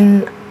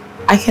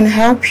can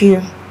help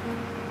you.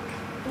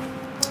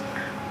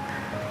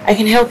 I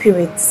can help you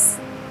with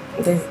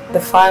the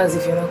files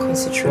if you're not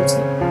concentrating.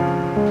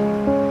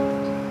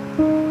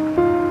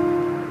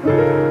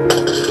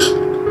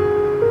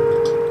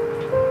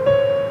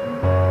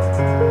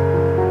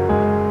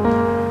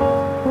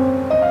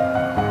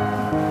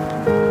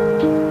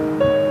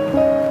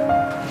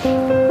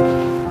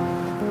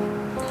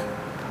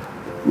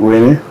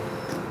 Winnie?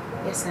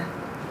 Yes, sir.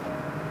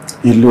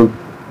 You look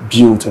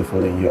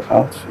beautiful in your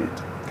outfit.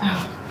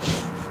 Oh.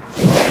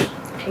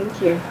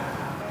 Thank you.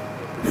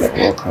 You're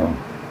welcome.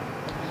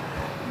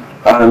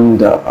 And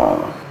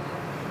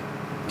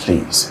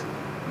please,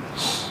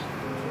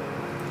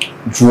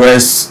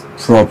 dress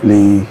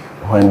properly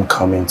when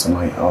coming to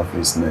my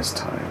office next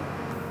time.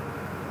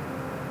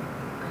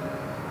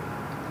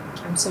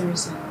 I'm sorry,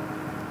 sir.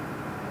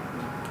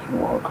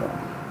 You're welcome.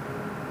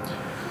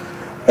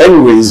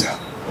 Anyways,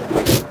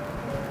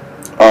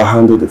 I'll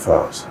handle the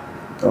files.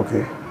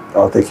 Okay?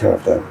 I'll take care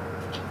of them.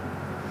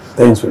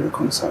 Thanks for your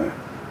concern.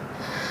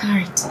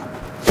 Alright.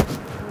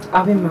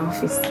 I'll be in my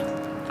office.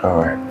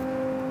 Alright.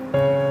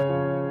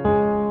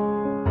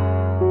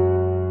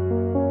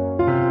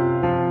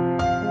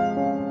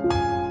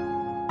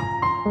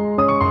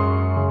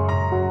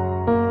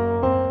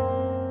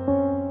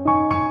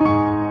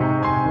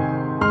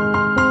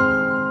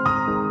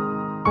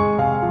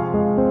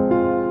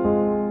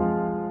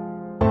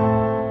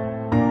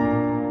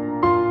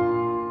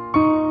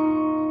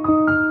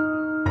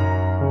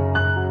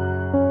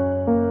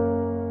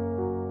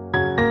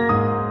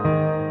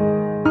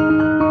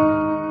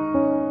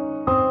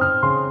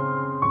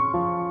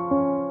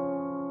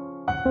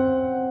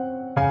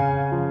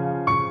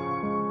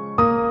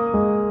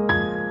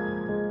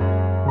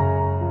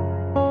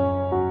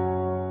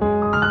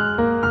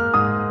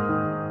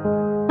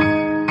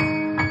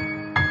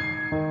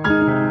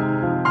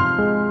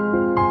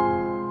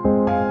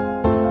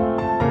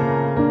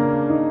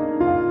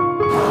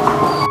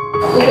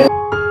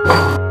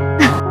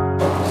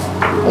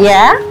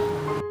 Yeah?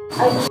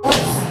 I was the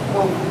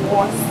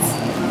worst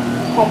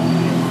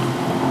compliment.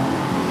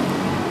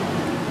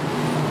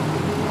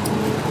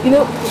 You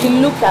know, he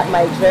looked at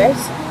my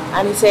dress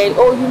and he said,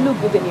 "Oh, you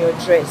look good in your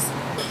dress.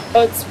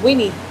 But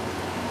Winnie,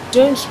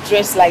 don't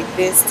dress like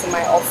this to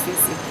my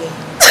office again."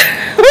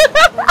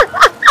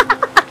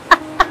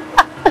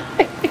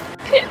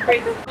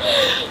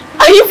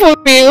 Are you for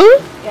real?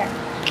 Yeah.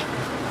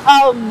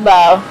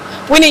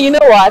 Winnie, you know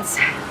what?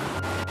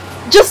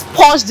 Just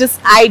punch this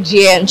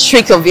idea and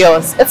trick of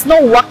yours. It's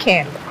not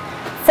working.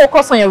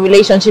 Focus on your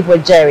relationship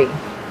with Jerry.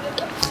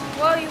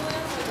 Well, you wouldn't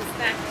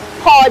understand.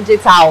 Purge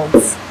it out.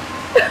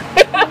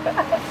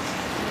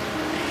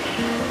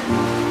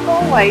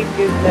 Oh my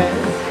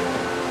goodness.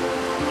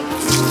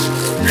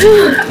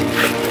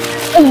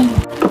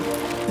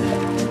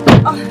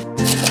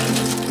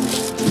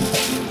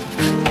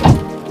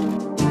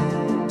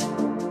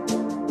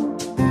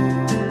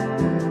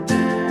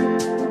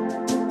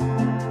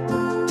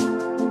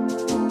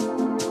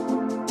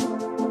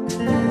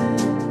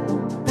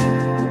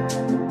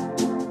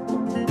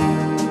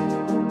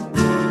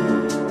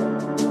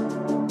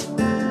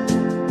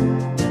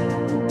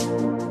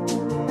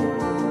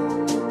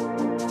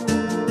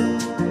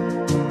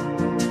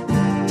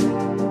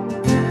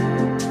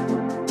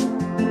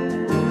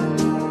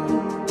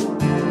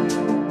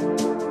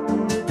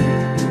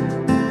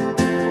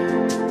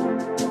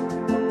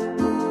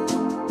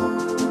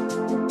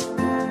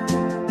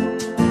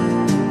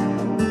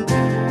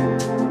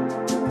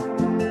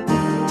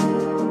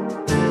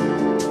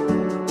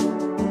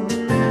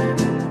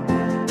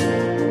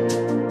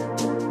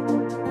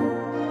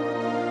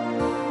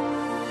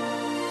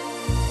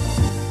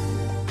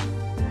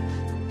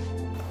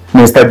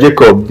 Mr.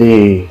 Jacob,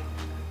 the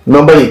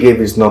number you gave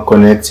is not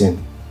connecting.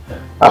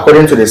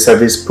 According to the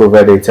service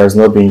provider, it has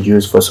not been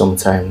used for some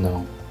time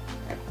now.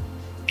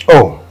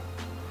 Oh,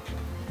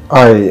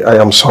 I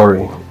am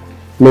sorry.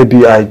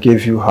 Maybe I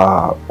gave you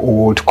her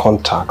old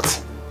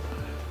contact.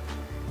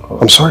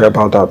 I'm sorry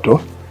about that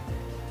though.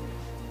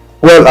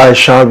 Well, I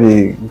shall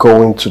be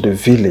going to the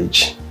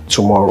village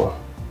tomorrow.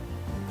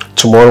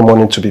 Tomorrow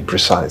morning to be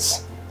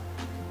precise.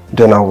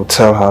 Then I will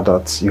tell her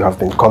that you have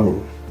been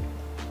coming.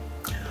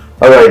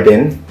 Alright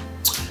then.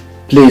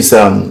 Please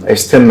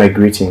extend my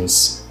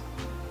greetings.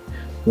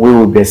 We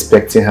will be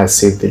expecting her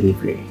safe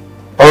delivery.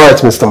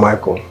 Alright, Mr.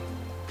 Michael.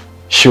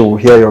 She will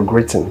hear your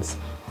greetings.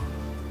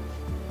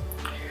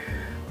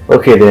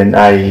 Okay then,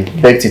 I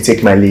beg to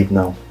take my leave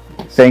now.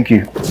 Thank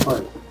you.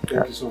 Fine.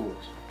 Thank you so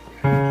much.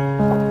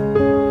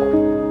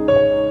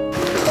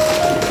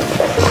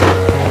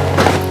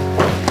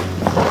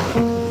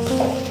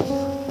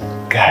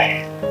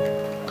 Guy,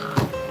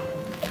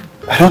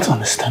 don't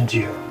understand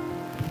you.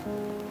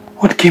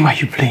 What game are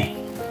you playing?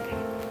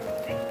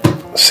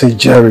 See,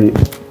 Jerry,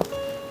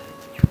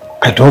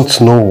 I don't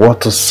know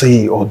what to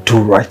say or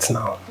do right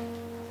now.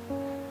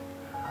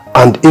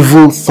 And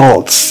evil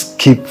thoughts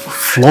keep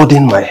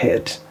flooding my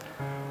head.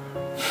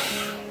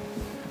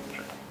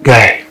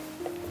 Guy,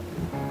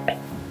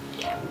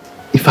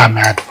 if I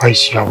may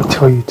advise you, I will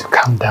tell you to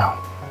calm down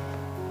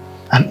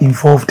and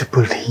involve the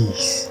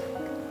police.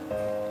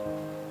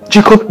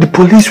 Jacob, the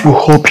police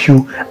will help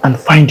you and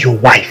find your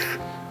wife.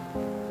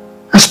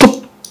 And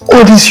stop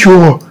all this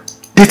your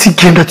dirty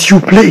game that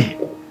you play.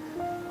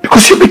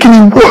 Because you're making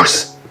it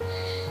worse.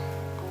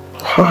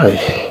 Hi.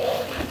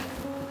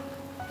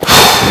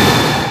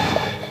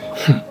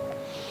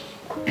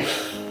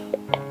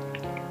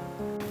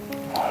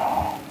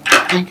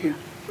 Thank you.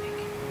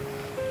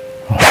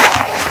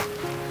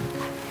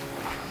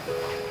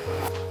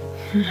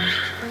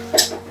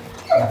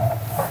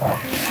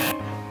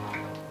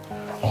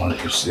 Only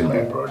you see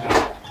my brother.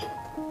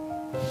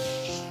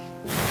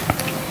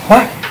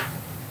 Why?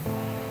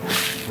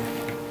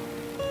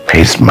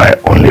 He's my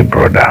only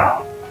brother.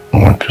 I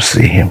want to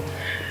see him.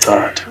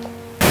 Dad,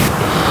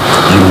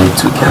 you need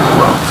to get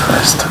well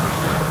first.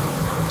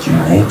 You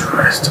need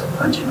rest,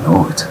 and you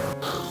know it.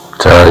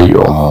 Tell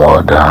your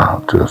mother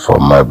to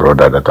inform my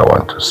brother that I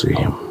want to see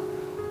him.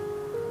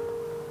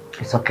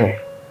 It's okay.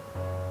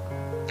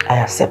 I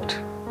accept.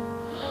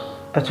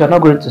 But you're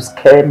not going to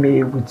scare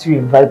me with you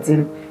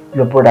inviting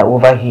your brother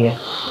over here.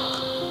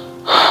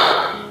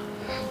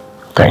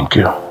 Thank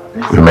you.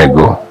 We may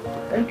go.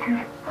 Thank you.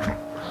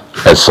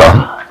 Yes,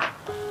 son.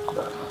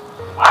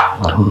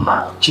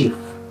 Chief,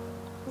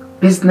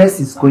 business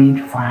is going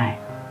fine.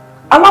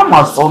 Allow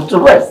my son to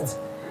rest.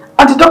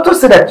 And the doctor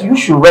said that you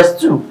should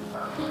rest too.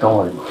 Don't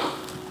worry.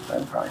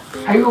 I'm fine.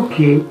 Are you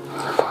okay?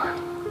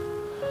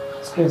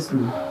 Excuse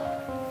me.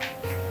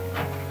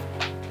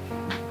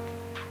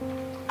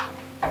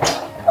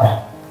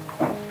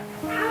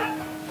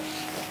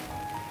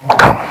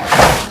 Come.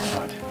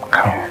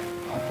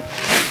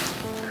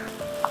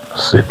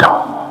 Sit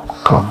down.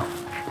 Come.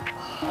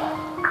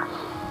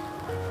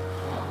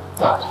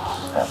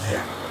 I'm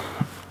here.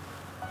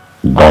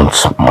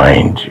 Don't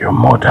mind your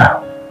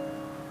mother.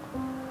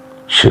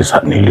 She's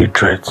an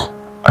illiterate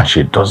and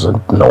she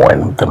doesn't know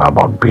anything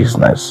about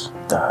business.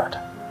 Dad.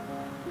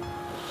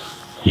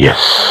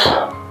 Yes.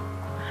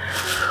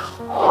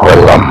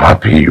 Well, I'm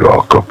happy you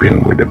are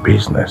coping with the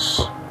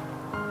business.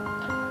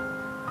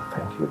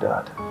 Thank you,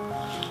 Dad.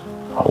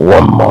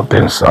 One more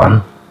thing,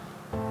 son.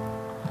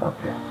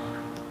 Okay.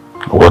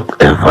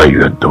 Whatever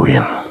you're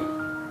doing,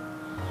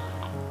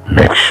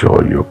 make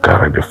sure you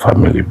carry the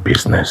family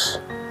business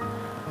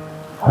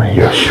on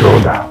your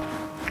shoulder.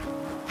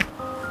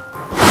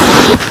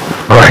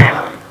 Right.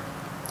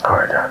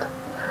 Alright, Dad.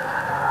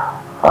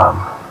 I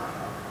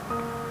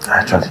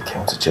actually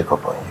came to check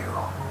up on you.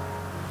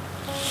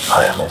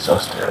 I am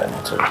exhausted. I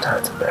need to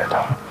retire to bed.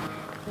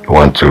 You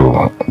want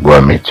to go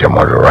and meet your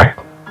mother, right?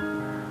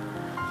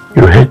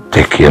 You hate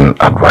taking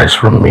advice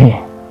from me.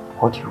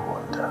 What do you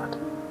want, Dad?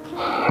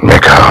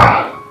 Make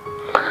her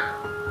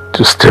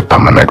to stay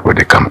permanent with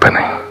the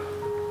company.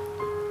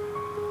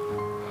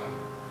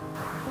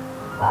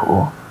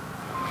 Who?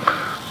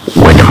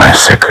 Winnie, my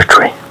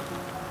secretary.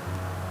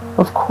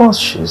 Of course,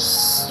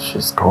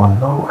 she's going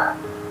nowhere.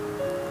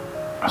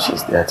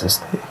 She's there to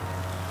stay.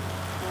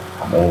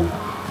 I mean,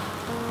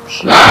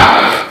 she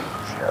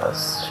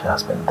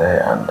has been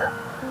there and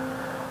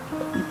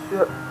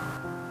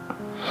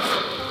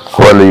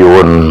well, you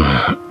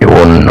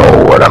won't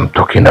know what I'm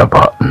talking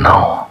about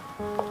now.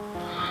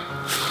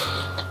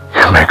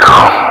 May go.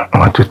 I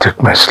want to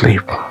take my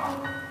sleep.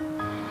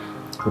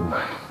 Good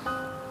night.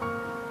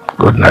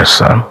 Good night,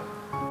 son.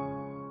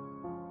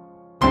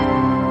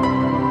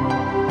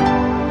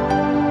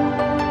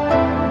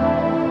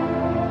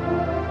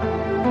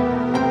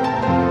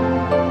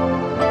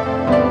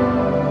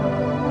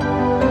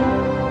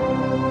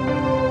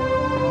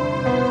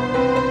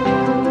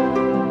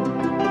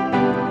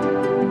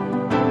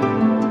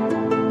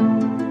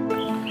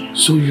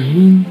 So you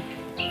mean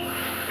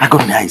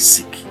Agonia is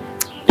sick?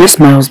 Yes,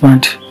 my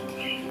husband.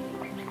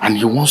 And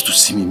he wants to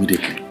see me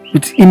immediately?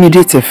 With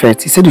immediate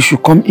effect. He said you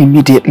should come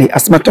immediately.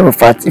 As a matter of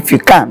fact, if you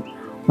can,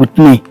 with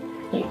me,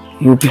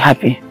 you'll be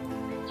happy.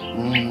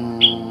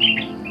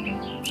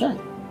 Yeah.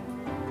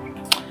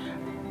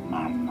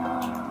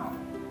 Mama.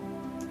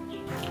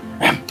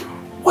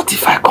 What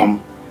if I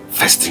come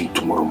first thing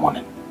tomorrow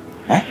morning?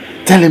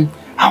 Tell him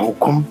I will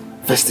come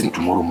first thing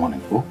tomorrow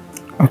morning. Oh?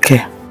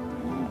 Okay.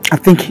 I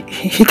think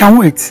he can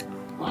wait.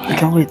 He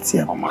can wait,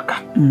 yeah.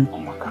 Omaka.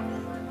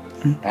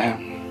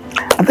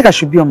 I think I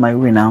should be on my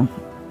way now.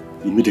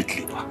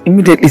 Immediately?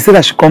 Immediately. He said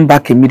I should come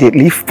back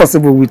immediately, if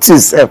possible, with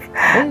yourself.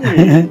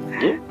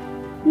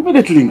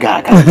 Immediately,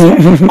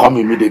 come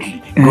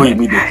immediately. Go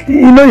immediately.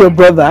 You know your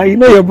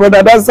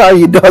brother. That's how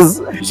he does.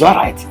 It's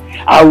alright.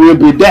 I will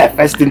be there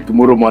first thing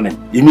tomorrow morning.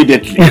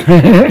 Immediately.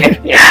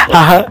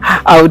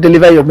 I will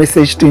deliver your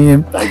message to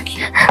him. Thank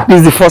you. This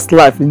is the first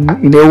laugh in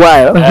a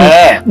while.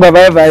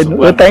 Bye-bye.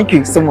 Well, thank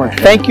you so much.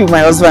 Thank you,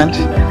 my husband.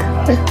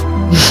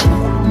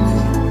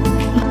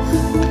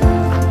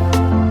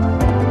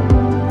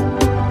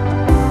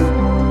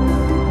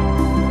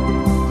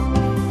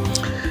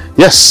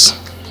 Yes,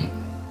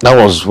 that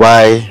was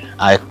why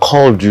I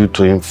called you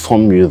to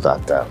inform you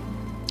that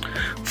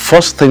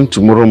first thing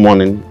tomorrow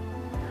morning,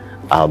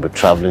 I'll be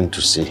traveling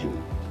to see him.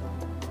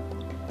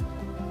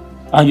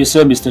 And you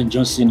said Mr.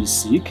 Johnson is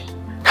sick?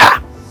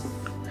 Ha!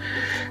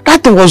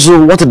 That was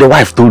what the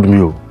wife told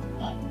me.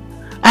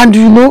 And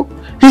you know,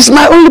 he's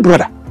my only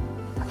brother.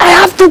 I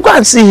have to go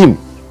and see him.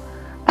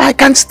 I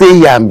can't stay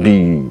here and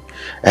be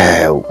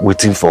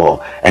waiting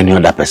for any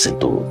other person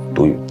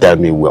to tell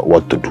me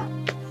what to do.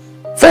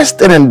 First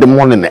thing in the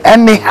morning,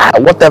 anyhow,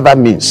 whatever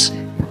means,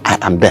 I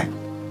am there.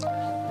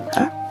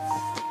 Huh?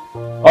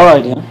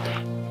 Alright then.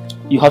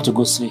 You have to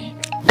go see him.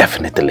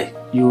 Definitely.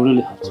 You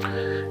really have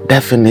to.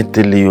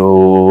 Definitely,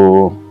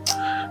 oh.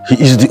 He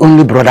is the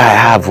only brother I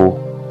have,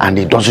 oh, and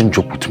he doesn't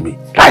joke with me.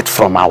 Right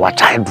from our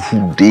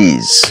childhood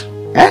days.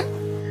 Eh?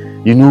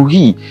 You know,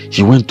 he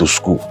went to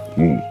school.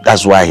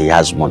 That's why he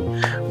has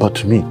money.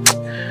 But me,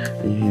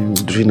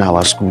 during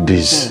our school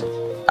days,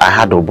 I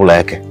had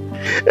Obulake.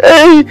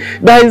 Hey,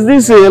 there is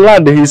this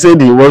lad, he said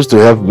he wants to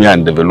help me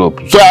and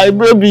develop. So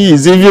maybe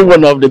he's even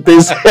one of the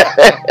things.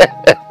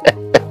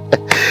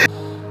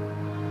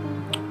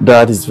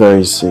 Dad is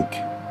very sick.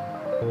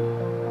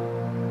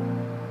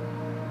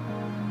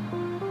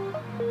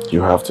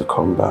 You have to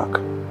come back.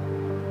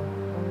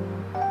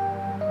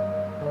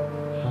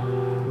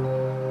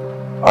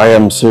 I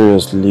am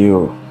serious,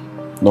 Leo.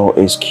 No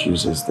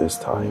excuses this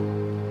time.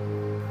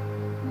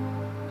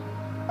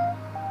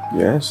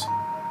 Yes?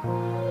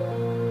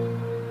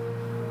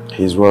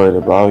 He's worried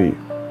about you.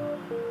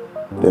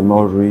 The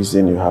more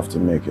reason you have to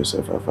make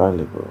yourself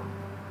available.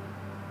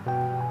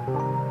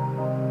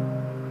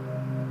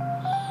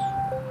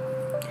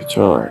 It's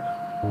alright.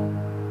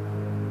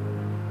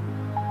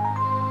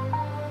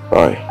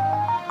 Bye.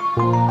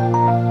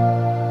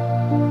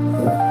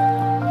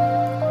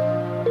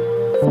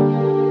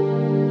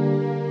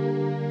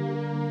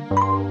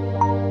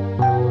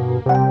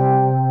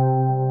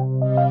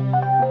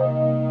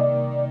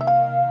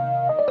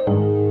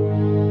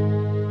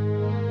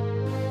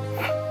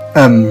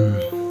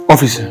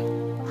 Officer,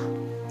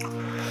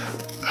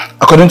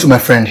 according to my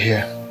friend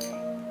here,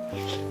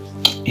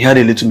 he had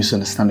a little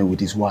misunderstanding with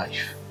his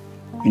wife.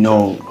 You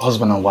know,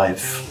 husband and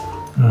wife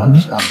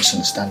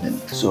misunderstanding.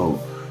 So,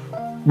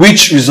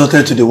 which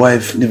resulted to the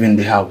wife leaving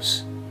the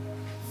house.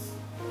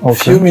 Okay. A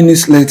few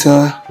minutes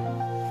later,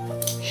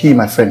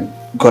 my friend,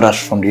 got out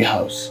from the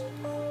house,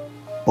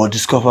 but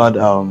discovered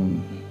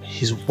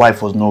his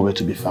wife was nowhere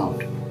to be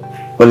found.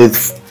 Well,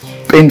 it's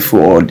painful,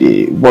 or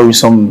the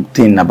worrisome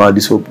thing about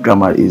this whole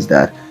drama is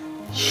that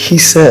he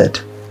said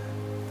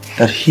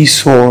that he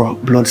saw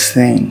blood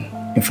stain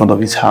in front of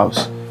his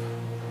house,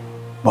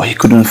 but he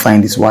couldn't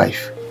find his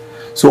wife.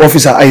 So,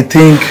 officer, I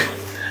think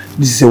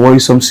this is a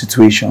worrisome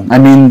situation. I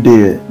mean,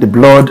 the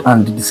blood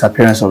and the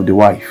disappearance of the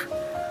wife.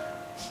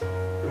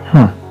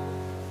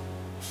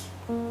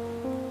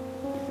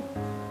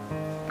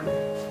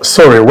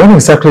 Sorry, when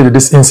exactly did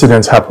this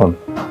incident happen?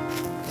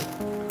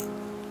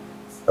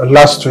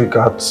 Last week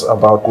at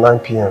about 9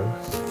 p.m.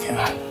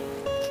 Yeah.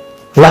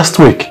 Last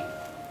week?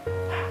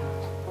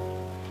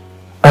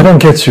 I don't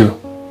get you.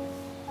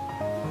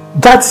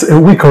 That's a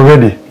week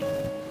already.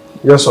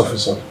 Yes,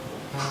 officer.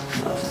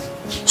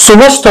 So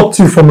what stopped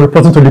you from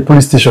reporting to the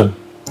police station?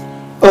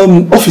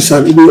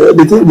 Officer,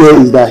 the thing there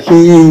is that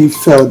he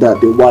felt that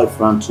the wife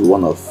ran to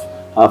one of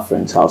our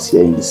friend's house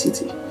here in the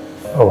city.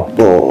 Oh.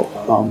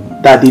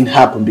 But that didn't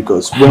happen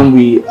because when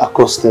we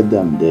accosted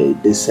them,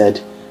 they said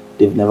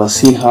they've never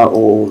seen her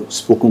or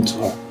spoken to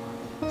her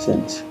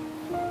since.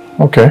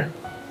 Okay.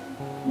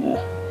 Yeah.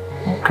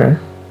 Okay.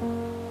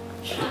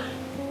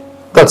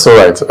 That's all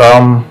right.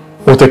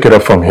 We'll take it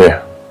up from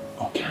here.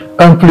 Okay.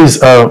 Please,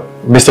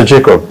 Mr.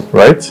 Jacob,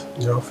 right?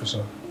 Yeah,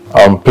 officer.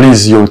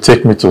 Please, you'll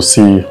take me to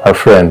see her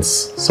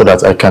friends so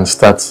that I can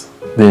start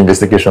the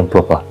investigation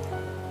proper.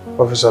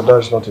 Officer, that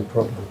is not a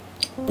problem.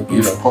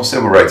 If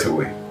possible, right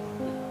away.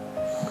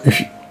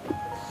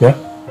 Yeah,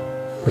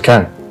 we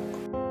can.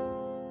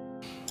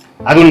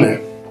 I don't know.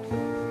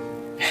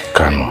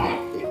 Colonel.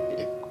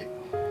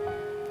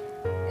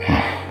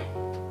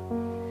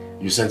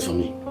 You sent for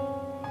me?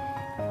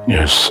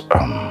 Yes,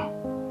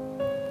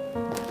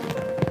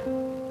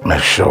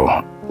 make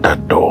sure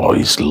that door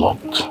is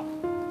locked.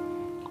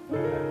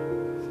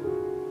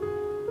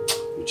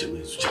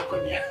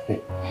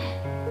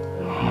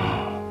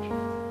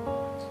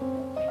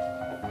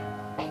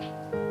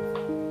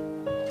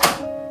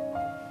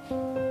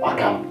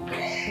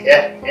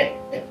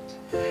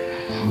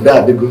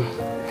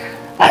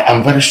 I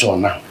am very sure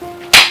now.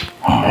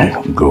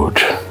 Oh, good.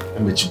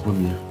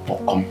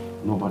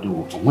 Nobody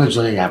will come. Where's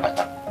your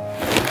yabata?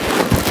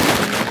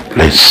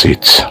 Let's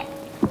sit.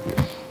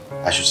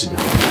 I should sit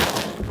down.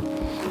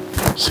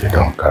 Sit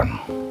down, Colonel.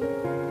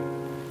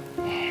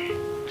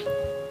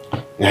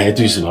 Yeah, you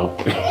do sit down.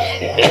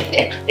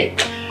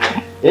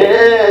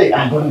 Hey,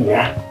 I'm going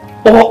there.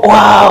 Oh,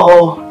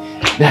 wow.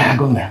 Yeah, I'm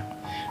going there.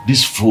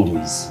 this phone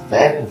is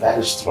very,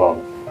 very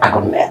strong. I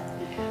got net.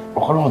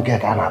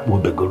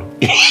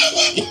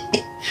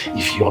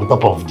 If you're on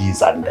top of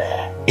this and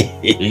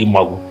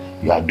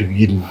you are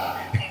doing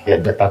a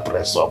better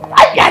press up.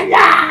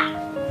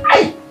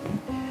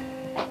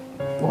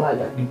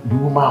 The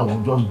woman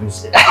will just be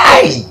saying,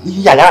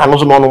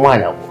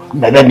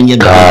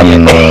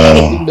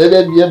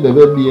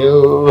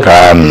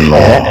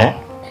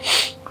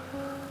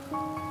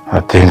 I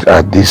think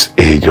at this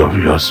age of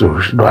yours,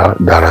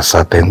 there are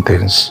certain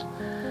things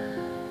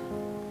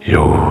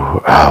you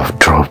have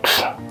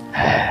dropped.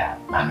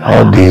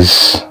 All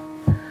these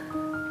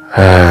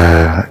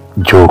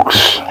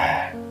jokes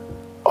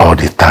all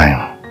the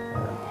time.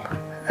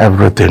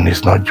 Everything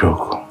is not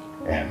joke.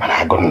 Man,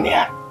 I got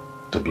near.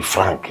 To be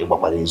frank,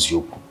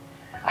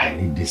 I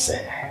need this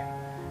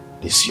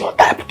your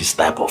type, this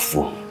type of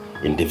phone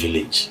in the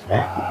village.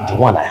 The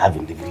one I have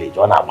in the village,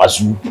 one I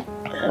was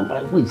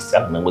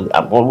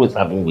I'm always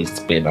having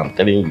waist pain, I'm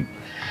telling you.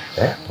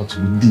 But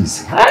with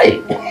this, hi!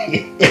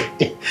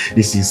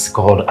 This is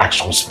called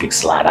action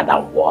speaks louder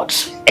than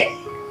words.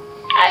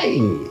 Hi!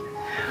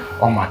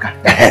 Oh my God.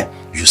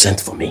 You sent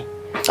for me.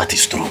 That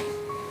is true.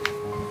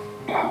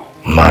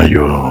 Now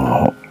you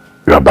are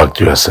back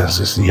to your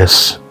senses.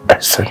 Yes, I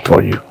sent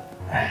for you.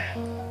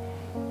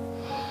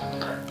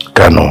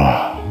 Kano,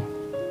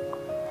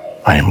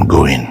 I am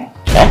going.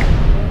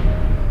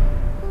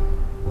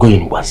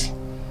 Going what?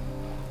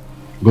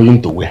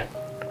 Going to where?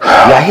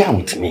 You are here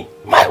with me,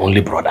 my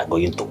only brother.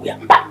 Going to where?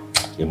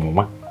 Hey,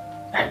 Mama,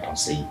 I don't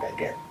say it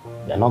again.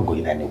 You are not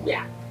going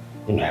anywhere.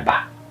 You know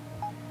about.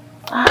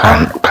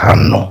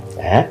 Kano.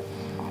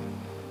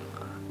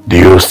 Do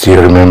you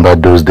still remember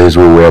those days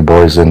we were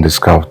boys in the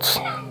Scouts?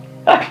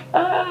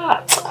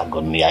 I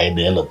got the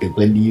idea of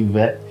people leave.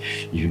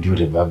 You do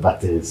remember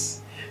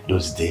this?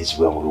 Those days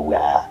when we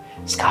were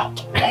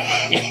Scouts.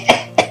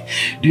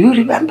 Do you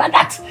remember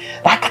that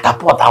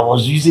catapult I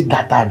was using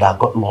that time that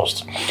got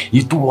lost?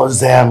 It was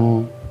this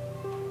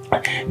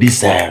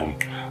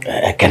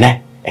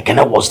Ekene.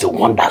 Ekene was the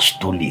one that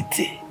stole it.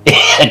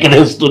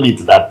 Ekene stole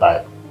it that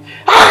time.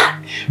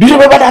 Do you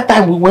remember that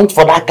time we went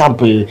for that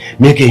camp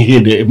making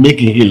hill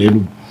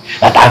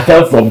that I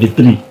fell from the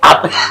tree?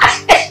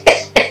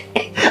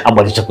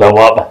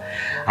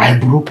 I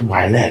broke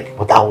my leg,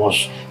 but I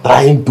was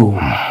trying to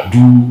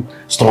do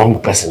strong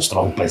person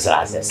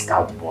as a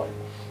scout boy.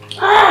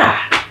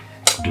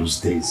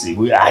 Those days,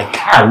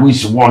 I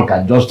wish one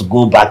can just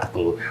go back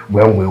to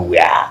when we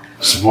were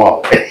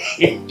small.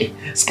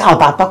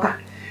 Scout attacker.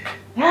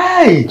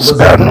 Hey, it was a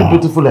very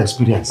beautiful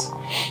experience.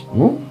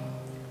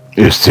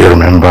 You still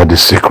remember the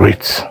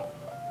secret?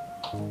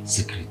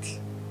 Secret.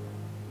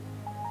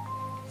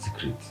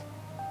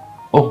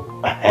 Oh,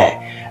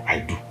 I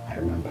do. I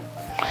remember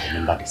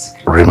the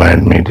secret.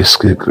 Remind me the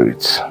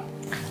secret.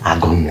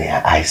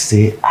 I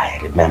say I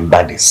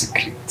remember the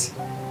secret.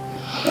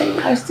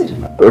 I still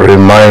remember.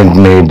 Remind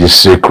me the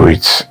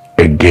secret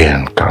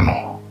again,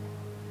 Kano.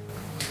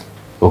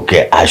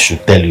 Okay, I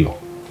should tell you.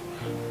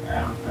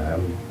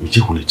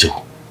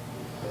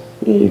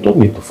 You don't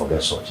need to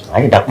forget such.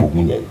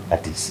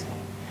 That is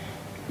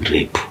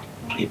rape.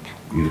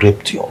 You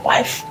raped your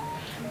wife,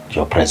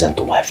 your present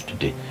wife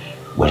today,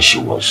 when she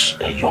was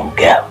a young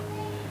girl.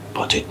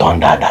 But it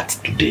turned out that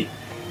today,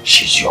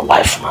 she's your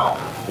wife now.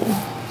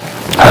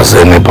 Has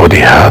anybody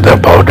heard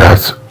about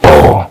that?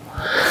 Or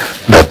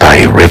that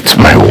I raped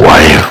my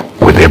wife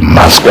with a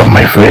mask on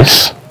my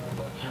face?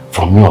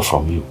 From me or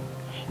from you?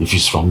 If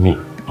it's from me,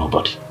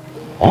 nobody.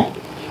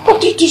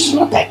 But it is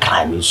not a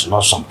crime, it's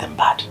not something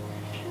bad.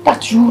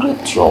 That you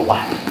raped your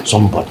wife,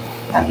 somebody,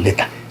 and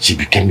later she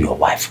became your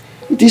wife.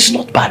 It is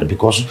not bad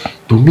because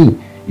to me,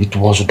 it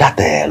was that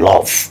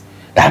love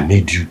that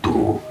made you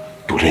to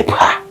rape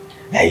her.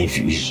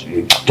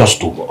 Just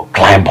to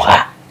climb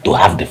her, to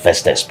have the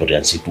first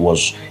experience. It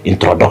was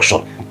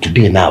introduction.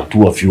 Today now,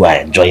 two of you are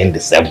enjoying the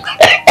same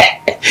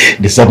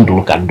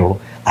look and do,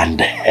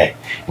 and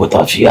both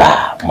of you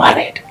are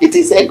married. It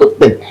is a good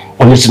thing.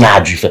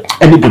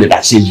 Anybody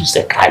that says it's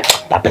a crime,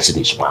 that person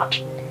is mad.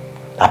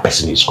 That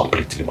person is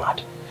completely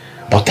mad.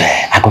 But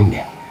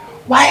Agonne,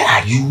 why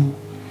are you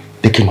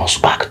taking us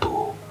back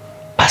to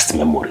past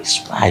memories?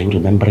 Why are you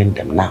remembering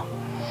them now?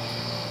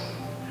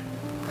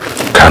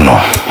 Kano,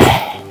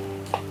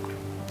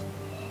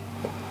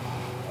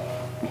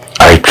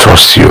 I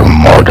trust you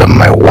more than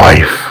my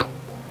wife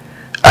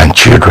and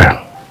children.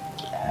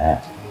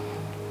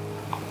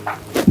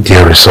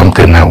 There is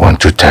something I want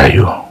to tell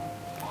you.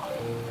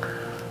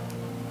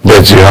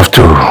 But you have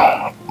to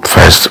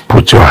first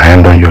put your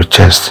hand on your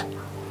chest.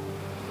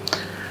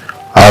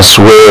 I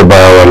swear by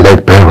our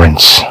late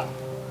parents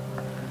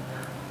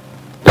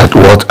that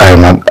what I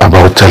am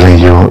about telling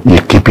you,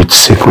 you keep it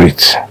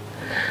secret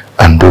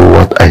and do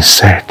what I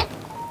said.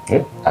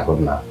 I got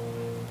now.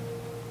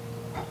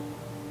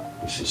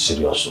 This is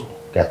serious.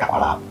 Get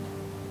up.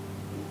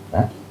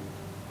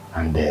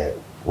 And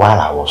while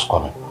I was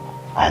coming,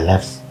 I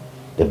left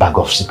the bag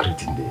of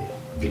secret in the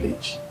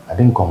village. I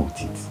didn't come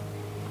with it.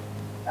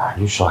 Are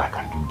you sure I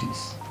can do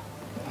this?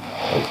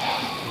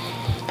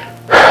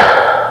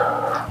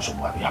 So,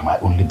 boy, you are my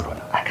only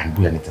brother. I can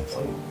do anything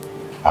for you.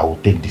 I will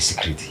take the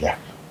secret here.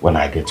 When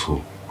I get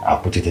home, I'll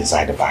put it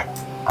inside the bag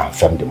and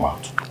film them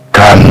out.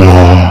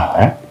 Kano.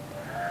 Eh?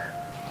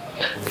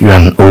 You're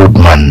an old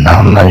man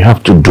now. Now you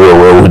have to do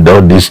away with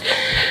all this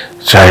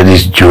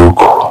childish joke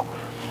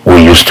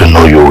we used to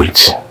know you with.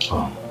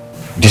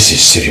 This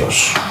is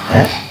serious.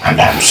 Eh?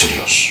 And I'm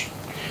serious.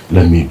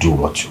 Let me do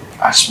what you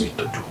asked me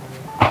to do.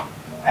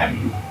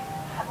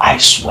 I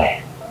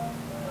swear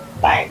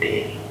by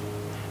the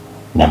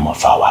name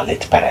of our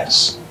late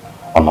parents,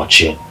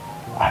 Onoche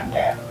and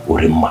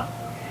Urimma,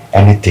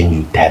 anything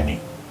you tell me,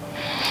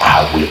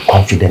 I will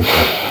confidently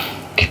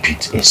keep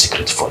it a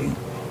secret for you.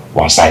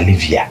 Once I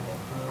leave here,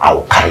 I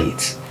will carry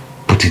it,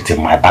 put it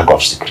in my bag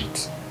of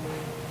secrets,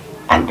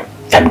 and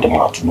send them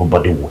out.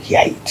 Nobody will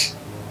hear it.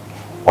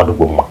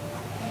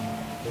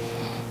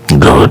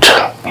 Good.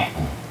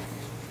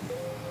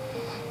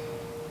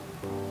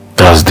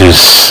 There's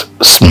this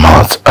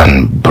smart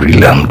and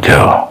brilliant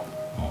girl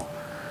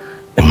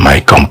in my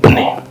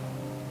company.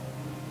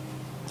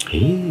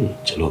 Hey,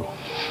 Chalo.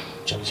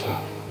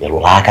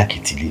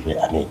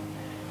 I mean,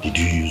 did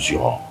you use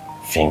your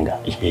finger?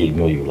 You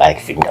know you like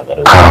finger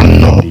very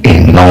well.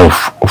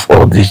 Enough of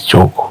all this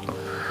joke.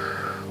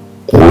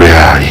 We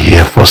are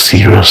here for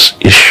serious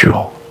issue.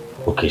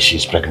 Okay,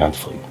 she's pregnant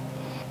for you.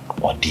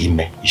 Or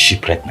Dime, is she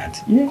pregnant?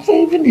 Yeah,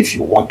 even if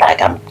you want, I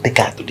can take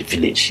her to the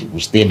village. She will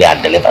stay there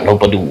and deliver.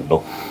 Nobody will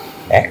know.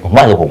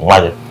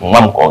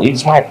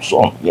 It's my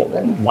son. Yeah,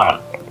 one.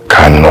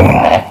 Kano.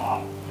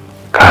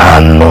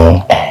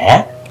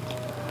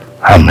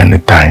 How many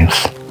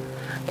times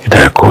did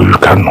I call you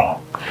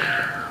Kano?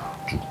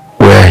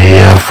 We're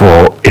here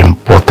for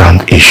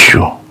important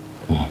issue.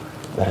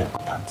 Very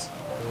important.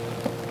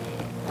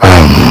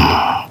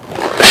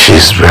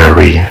 She's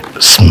very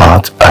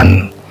smart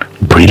and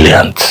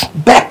brilliant.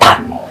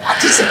 Better.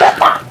 What is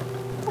better?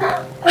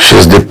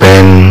 She's the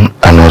pen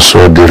and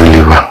also the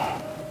reliever.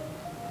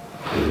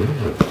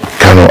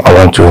 Kano, I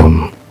want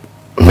to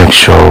make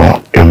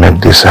sure you make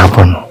this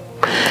happen.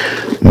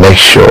 Make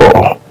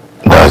sure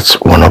that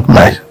one of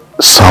my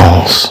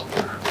sons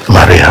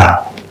marry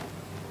her.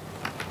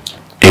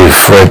 If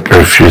Fred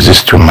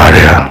refuses to marry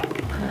her,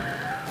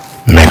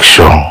 make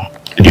sure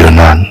do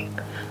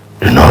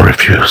not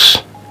refuse.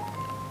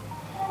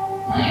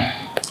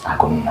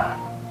 Agonna,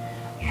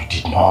 you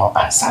did not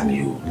answer me.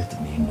 You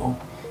let me know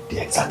the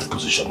exact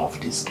position of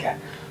this girl.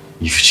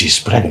 If she's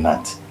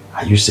pregnant,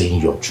 are you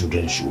saying your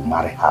children should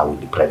marry her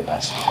with the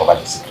pregnancy to cover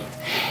the secret?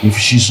 If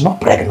she's not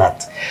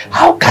pregnant,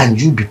 how can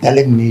you be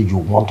telling me you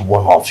want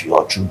one of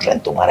your children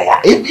to marry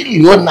her?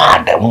 Even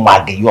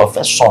Leonard, your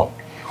first son,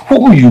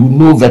 whom you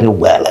know very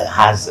well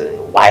has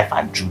a wife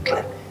and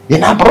children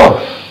in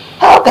abroad.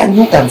 How can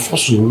you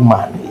enforce a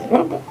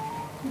woman?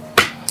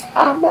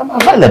 I'm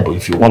available.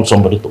 If you want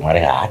somebody to marry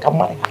her, I can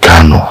marry her.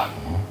 Kano,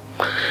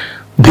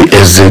 the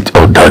exit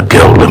of that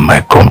girl in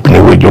my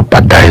company will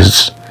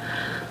jeopardize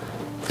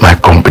my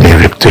company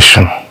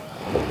reputation.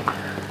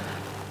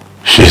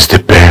 She's the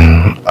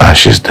pen and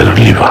she's the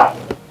reliever.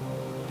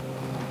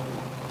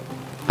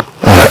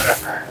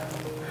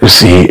 You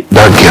see,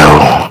 that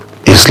girl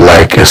is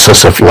like a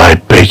source of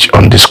light page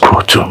on the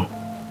scrotum.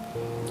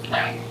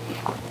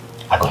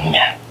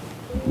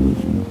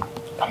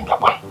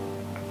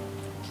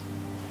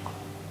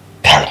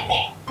 Tell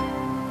me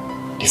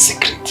the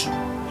secret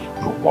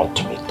you want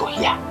me to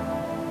hear.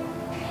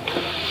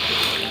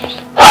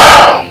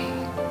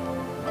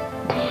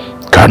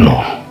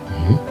 Kano,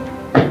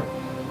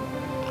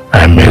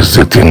 I'm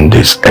exiting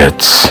this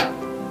earth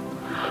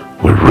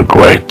with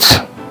regret.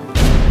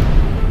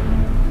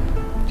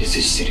 This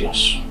is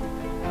serious.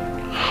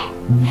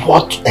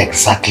 What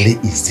exactly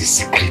is the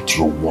secret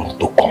you want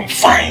to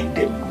confide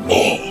in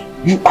me?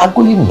 You are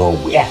going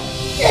nowhere.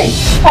 Hey.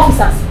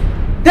 Officers,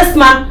 this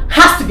man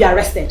has to be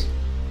arrested.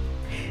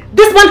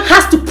 This man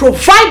has to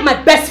provide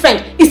my best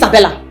friend,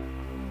 Isabella.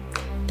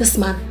 This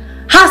man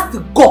has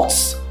the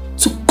guts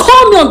to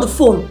call me on the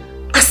phone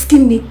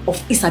asking me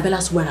of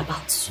Isabella's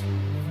whereabouts.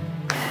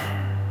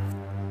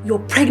 Your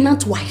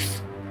pregnant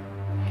wife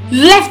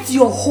left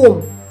your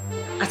home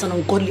at an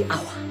ungodly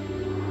hour.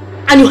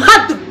 And you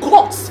had the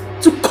guts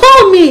to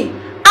call me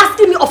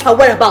asking me of her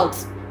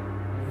whereabouts.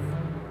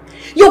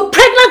 Your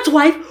pregnant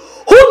wife,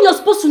 whom you're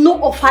supposed to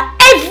know of her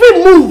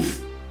every move.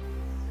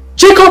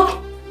 Jacob,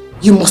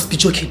 you must be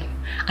joking.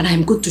 And I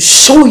am going to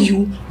show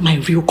you my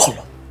real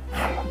color.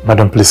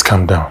 Madam, please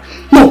calm down.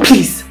 No,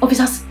 please.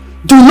 Officers,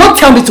 do not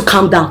tell me to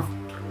calm down.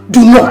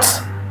 Do not.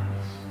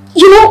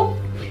 You know,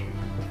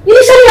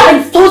 initially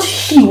I thought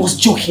he was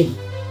joking.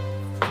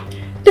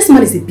 This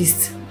man is a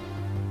beast.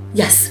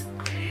 Yes.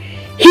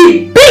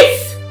 He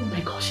beats, oh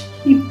my gosh,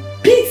 he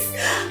beats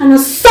and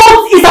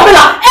assaults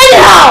Isabella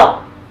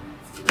anyhow.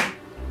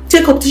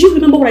 Jacob, do you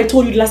remember what I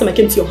told you the last time I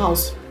came to your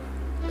house?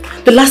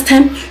 The last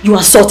time you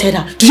assaulted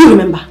her. Do you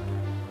remember?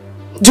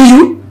 Do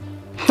you?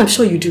 I'm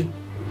sure you do.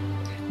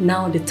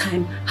 Now the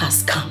time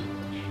has come.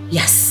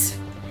 Yes,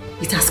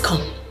 it has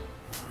come.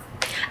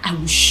 I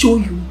will show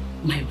you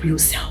my real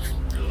self.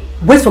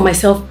 Wait for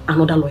myself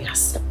and other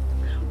lawyers.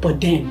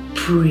 But then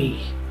pray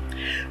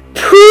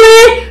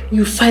Pray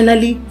you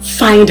finally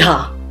find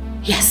her.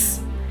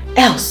 Yes.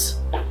 Else,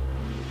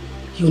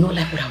 you will not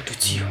like what I'll do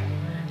to you.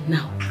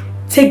 Now,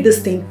 take this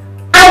thing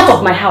out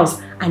of my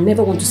house. I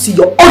never want to see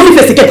your ugly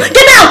face again.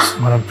 Get out!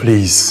 Madam,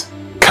 please,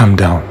 calm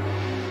down.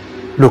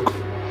 Look,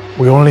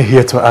 we're only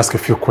here to ask a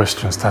few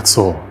questions, that's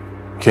all.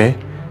 Okay?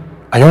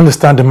 I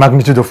understand the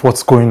magnitude of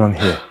what's going on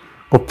here.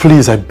 But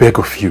please, I beg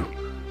of you,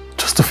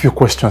 just a few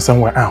questions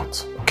and we're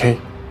out, okay?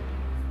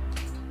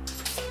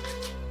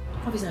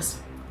 Officers,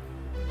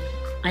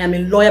 I am a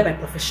lawyer by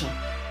profession.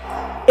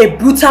 A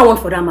brutal one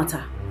for that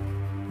matter.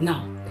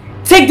 Now,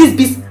 take this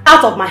beast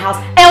out of my house,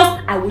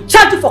 else I will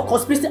charge you for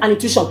conspiracy and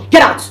intrusion.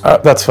 Get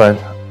out! That's fine.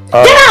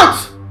 Get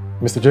out!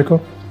 Mr.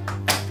 Jacob,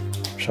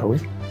 shall we?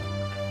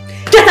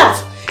 Get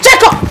out!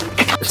 Jacob!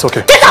 It's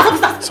okay. Get out,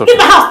 officers! Okay. Leave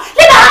my house!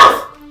 Leave my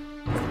house!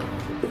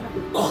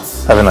 God.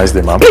 Have a nice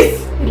day, ma'am. Please!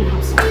 Leave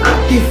my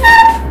house. Leave.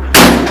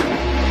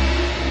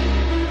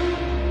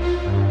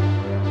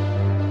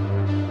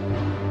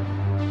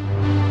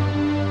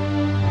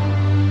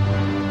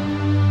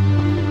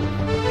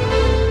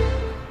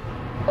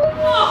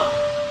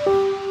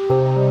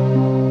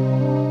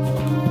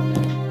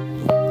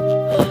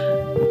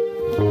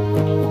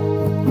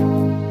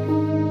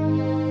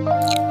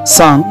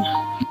 Son,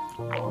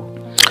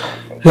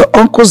 your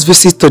uncle's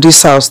visit to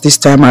this house this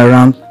time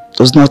around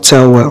does not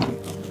tell well.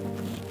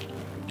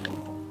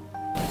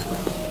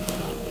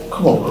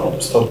 Come on, bro,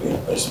 stop being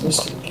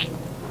pessimistic.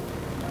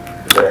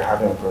 We're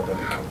having a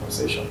brotherly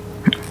conversation.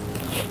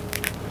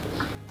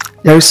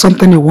 There is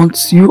something he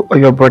wants you or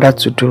your brother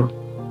to do.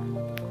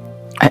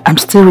 I'm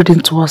still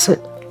reading towards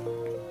it.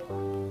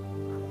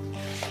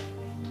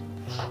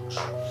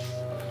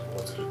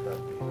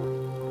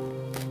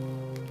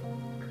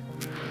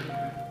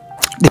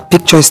 The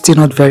picture is still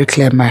not very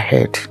clear in my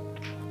head.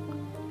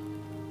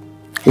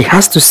 He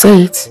has to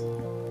say it,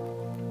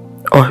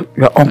 or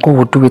your uncle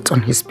will do it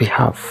on his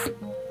behalf.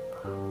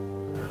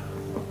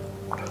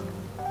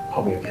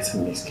 Probably you're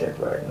getting me scared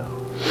right now.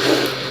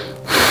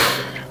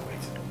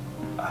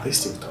 Wait, are they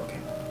still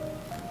talking?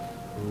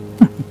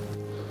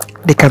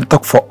 They can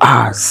talk for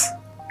hours.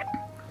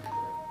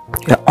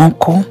 Your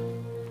uncle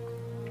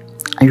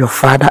and your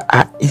father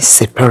are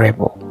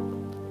inseparable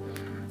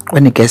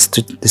when it gets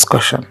to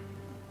discussion.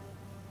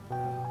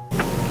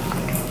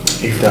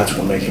 If that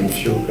will make him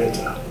feel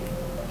better,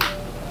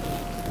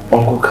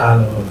 Uncle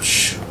Carlo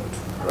should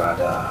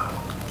rather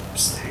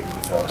stay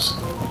with us.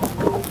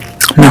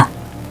 No,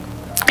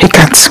 he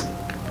can't.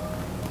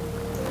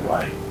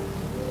 Why?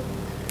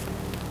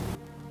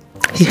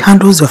 He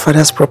handles your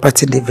father's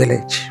property in the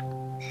village.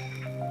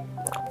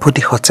 Put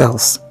the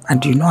hotels,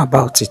 and you know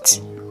about it.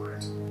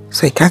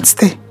 So he can't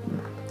stay.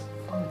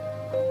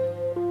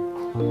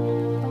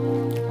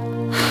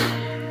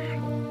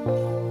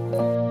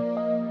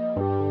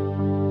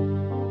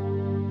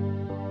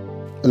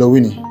 Hello,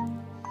 Winnie.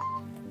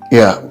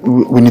 Yeah,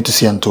 we need to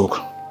see and talk.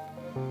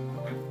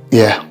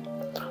 Yeah.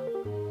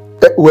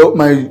 Well,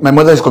 my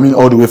mother is coming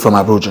all the way from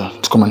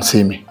Abuja to come and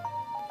see me.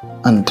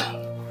 And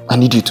I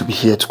need you to be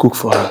here to cook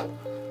for her.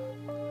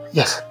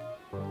 Yes.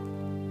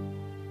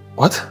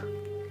 What?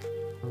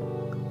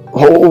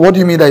 What do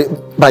you mean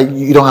by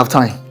you don't have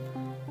time?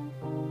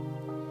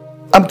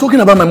 I'm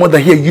talking about my mother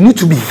here. You need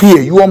to be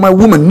here. You are my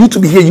woman. You need to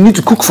be here. You need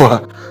to cook for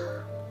her.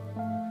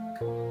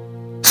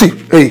 See,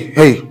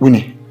 hey,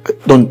 Winnie.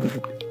 Don't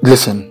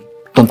listen.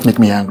 Don't make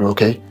me angry,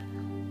 okay?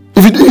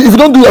 If you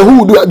don't do that, who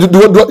will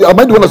do? Am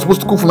I the one that's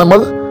supposed to cook for my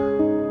mother?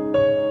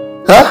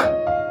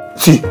 Huh?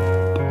 See,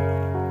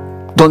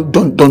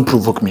 don't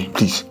provoke me,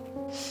 please.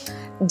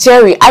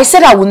 Jerry, I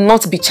said I would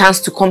not be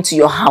chanced to come to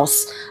your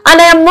house, and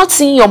I am not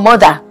seeing your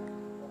mother.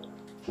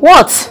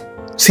 What?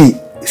 See,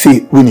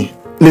 Winnie.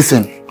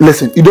 Listen.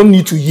 You don't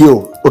need to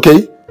yell,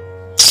 okay?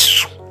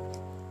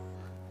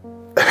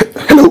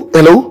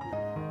 Hello,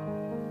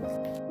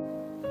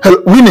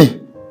 Winnie.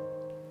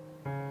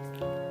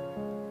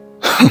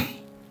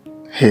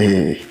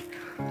 Hey.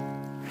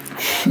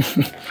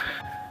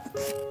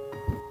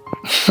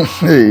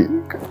 Hey.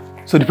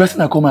 So the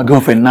person I call my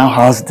girlfriend now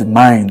has the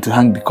mind to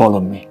hang the call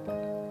on me.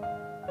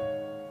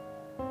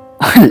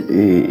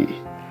 Hey,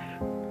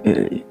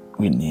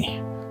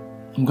 Winnie.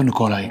 I'm going to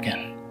call her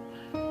again.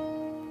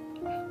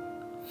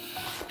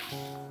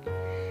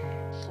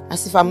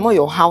 As if I'm not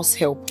your house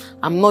help.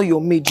 I'm not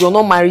your maid. You're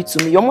not married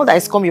to me. Your mother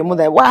is coming, your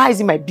mother. Why is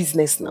it my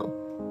business now?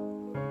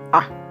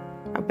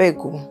 I beg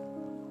you.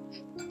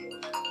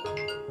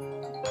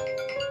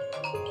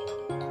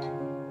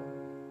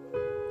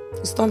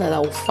 It's not that I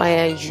will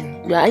fire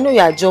you. I know you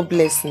are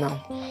jobless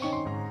now.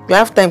 You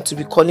have time to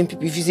be calling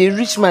people. If he's a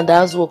rich man that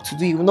has work to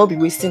do, he will not be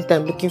wasting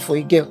time looking for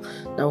a girl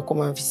that will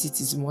come and visit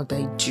his mother.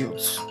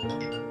 Idiot.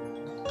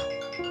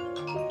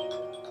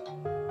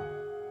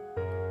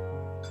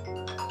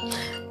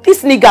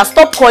 This nigga,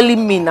 stop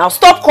calling me now.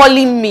 Stop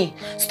calling me.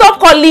 Stop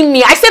calling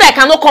me. I said I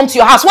cannot come to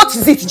your house. What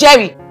is it,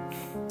 Jerry?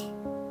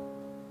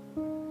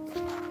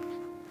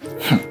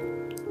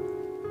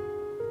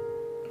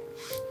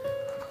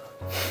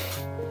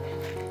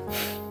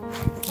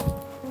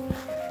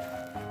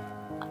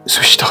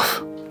 Switched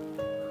off.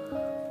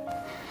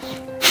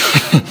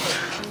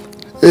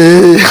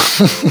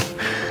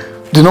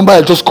 The number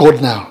I just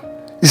called now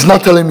is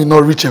not telling me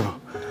not reachable.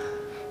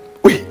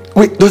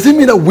 Wait, does it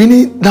mean that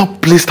Winnie now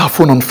placed her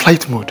phone on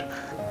flight mode?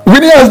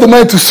 Winnie has the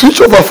mind to switch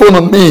off her phone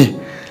on me.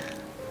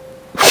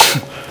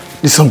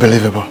 It's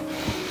unbelievable.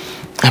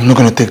 I'm not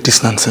going to take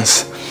this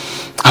nonsense.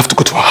 I have to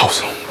go to her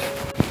house.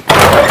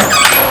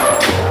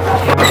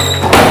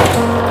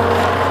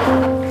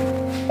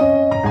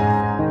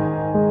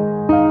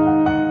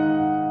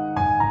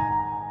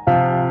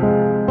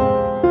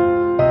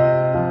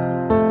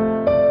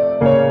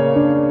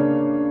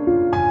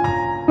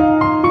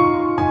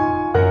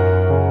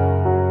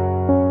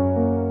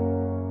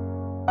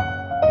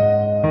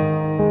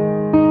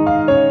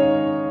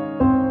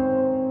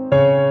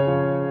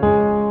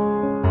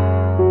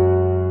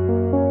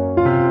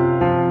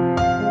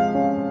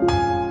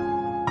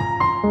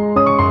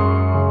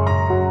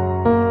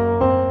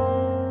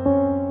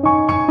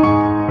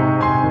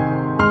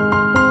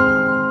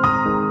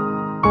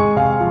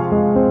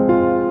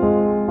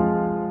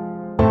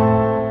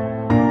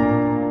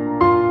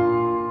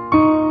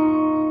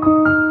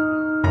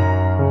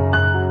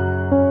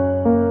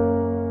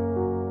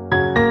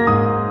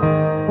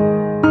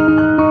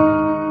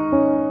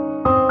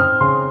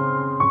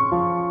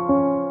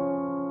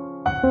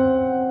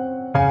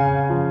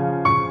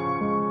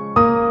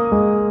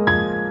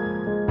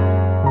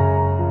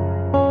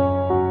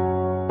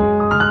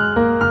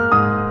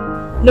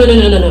 No.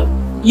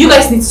 You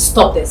guys need to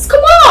stop this.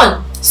 Come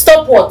on!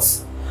 Stop what?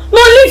 No,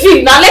 leave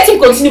him. Now let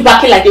him continue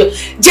backing like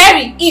this.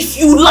 Jerry, if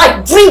you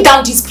like, bring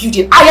down this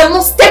building. I am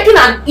not stepping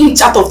an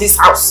inch out of this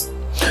house.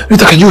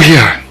 Rita, can you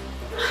hear?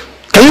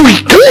 Can you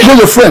hear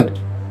your friend?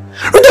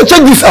 Rita,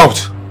 check this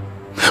out.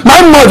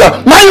 My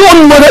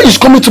own mother is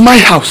coming to my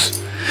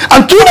house.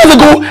 And 2 days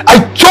ago, I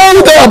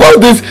told her about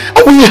this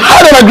and we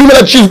had an agreement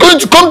that she's going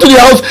to come to the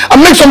house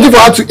and make something for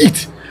her to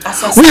eat.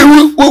 We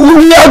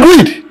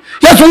agreed.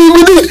 Yes, we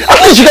did. At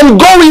least she can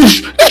go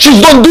if she's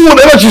not doing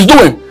whatever she's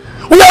doing.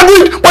 We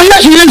agreed, but here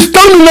she is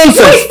telling me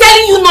nonsense. Who is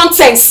telling you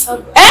nonsense?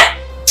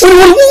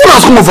 What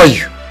has come over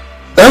you?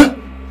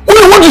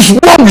 What is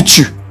wrong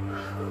with you?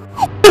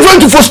 You're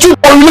trying to frustrate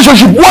our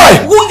relationship.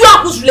 Why? Who you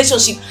and whose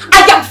relationship?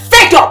 I am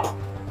fed up.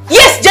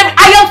 Yes, Jerry,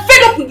 I am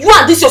fed up with you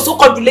and this your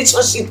so-called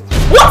relationship.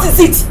 What is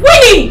it?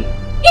 Winnie!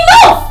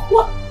 Enough!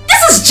 What?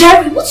 This is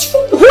Jerry. What's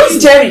wrong? Who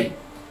is Jerry?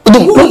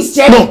 Who is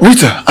Jerry? No,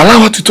 Rita, allow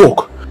her to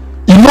talk.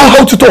 You know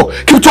how to talk.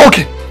 Keep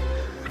talking.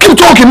 Keep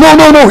talking.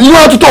 No. You know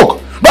how to talk.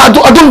 But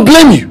I don't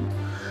blame you.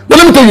 But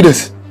let me tell you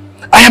this.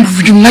 I am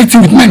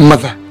reuniting with my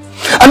mother.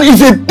 And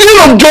it's a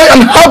deal of joy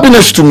and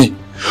happiness to me.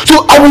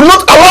 So I will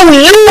not allow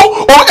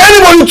you or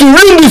anybody to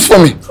ruin this for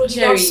me.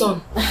 Jerry,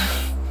 son,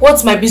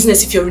 what's my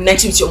business if you're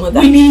reuniting with your mother?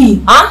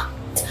 Winnie. Huh?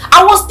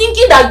 I was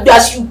thinking that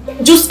as you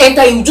just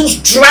enter, you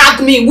just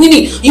drag me,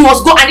 Winnie. You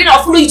must go and then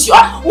I'll follow you to your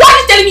house. Why are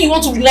you telling me you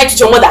want to reunite with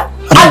your mother?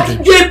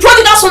 You're a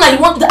prodigal son and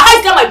you want to. How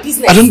is that my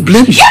business? I don't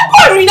blame you. Yeah, go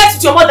and reunite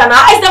with your mother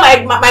now. How is that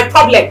my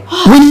problem?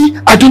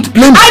 Winnie, I don't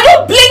blame you. I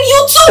don't blame you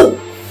too.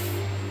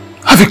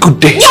 Have a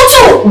good day. You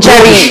too.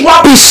 Jerry.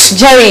 Rubbish.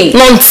 Jerry.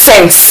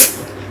 Nonsense.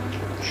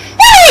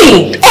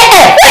 Hey!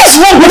 What is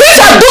wrong with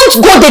you?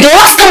 Don't go there. The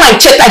last time I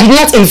checked, I did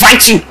not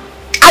invite you.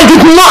 I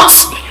did not.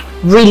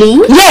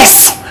 Really?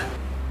 Yes.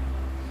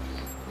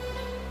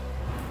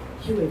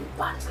 You were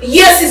bad.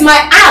 Yes, it's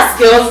my ass,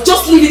 girl.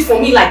 Just leave it for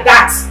me like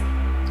that.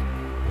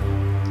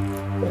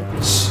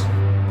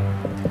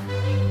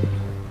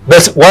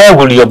 But why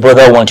will your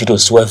brother want you to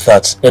swear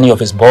that any of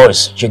his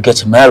boys should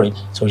get married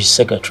to his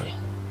secretary?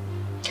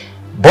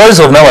 Boys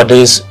of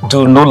nowadays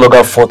do no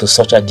longer fall to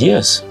such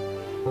ideas.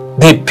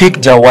 They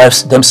pick their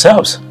wives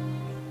themselves.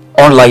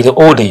 Unlike the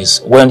old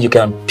days when you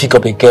can pick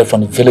up a girl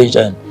from the village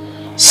and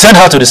send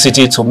her to the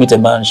city to meet a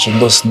man she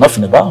knows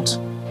nothing about.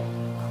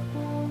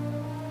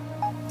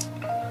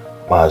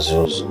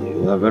 Mazuz,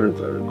 you are very,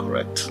 very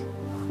correct.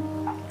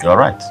 You're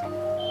right.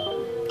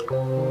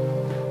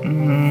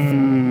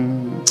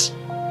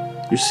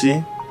 You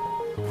see,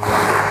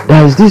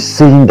 there is this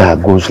saying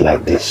that goes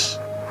like this.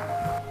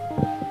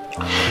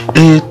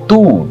 A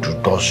toad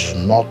does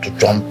not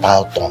jump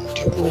out on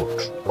the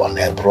road on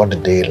a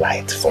broad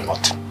daylight for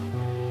nothing.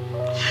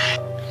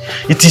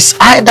 It is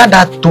either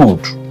that toad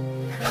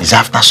is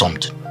after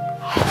something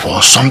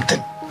or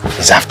something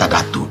is after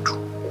that toad.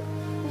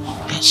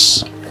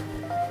 Yes.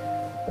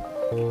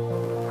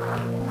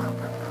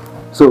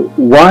 So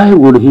why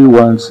would he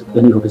want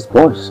any of his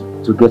boys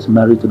to get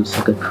married to the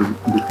secretary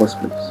in the first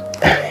place?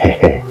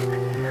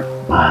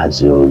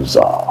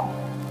 Mazoza.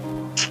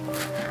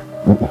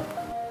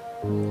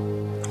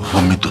 You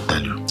want me to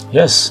tell you?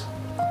 Yes.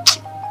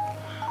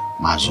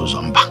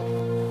 Mazozamba.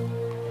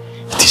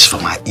 It is for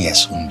my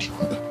ears only.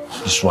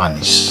 This one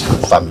is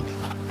family.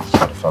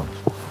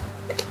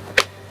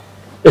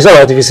 It's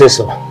alright if you say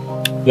so.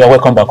 You are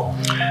welcome back home.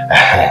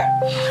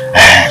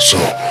 So,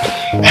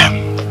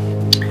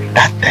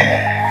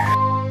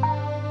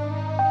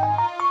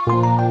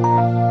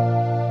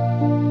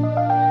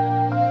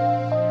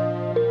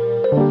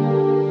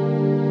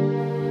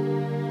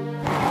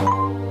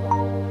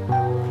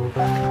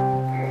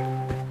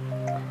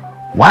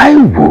 why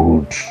would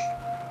could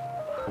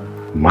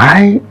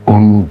my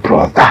own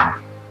brother,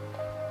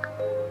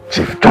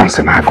 Chief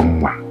Johnson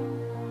Agumwa,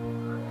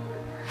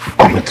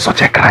 commit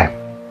such a crime?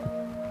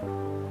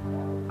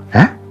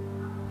 Eh?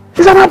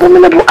 It's an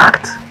abominable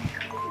act.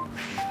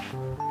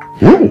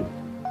 Yeah.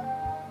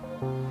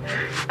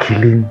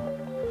 Killing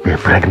a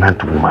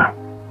pregnant woman.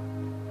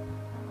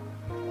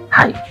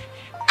 Hi.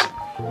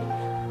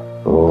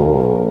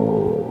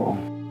 Oh.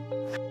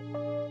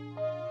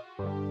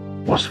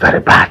 Was very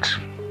bad.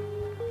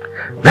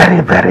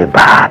 Very, very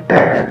bad.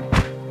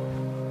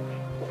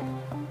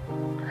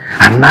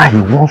 And now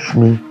he wants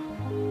me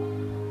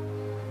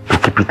to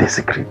keep it a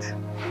secret.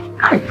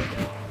 Hi.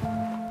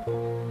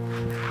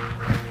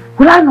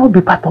 Will I not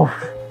be part of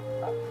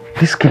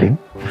this killing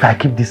if I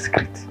keep this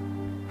secret?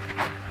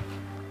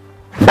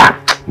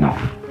 But no.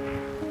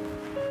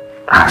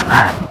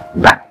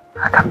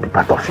 I can't be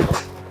part of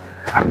it.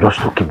 I'm just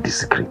to keep this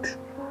secret.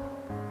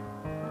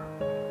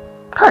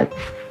 Hi.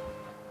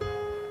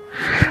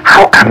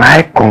 How can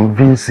I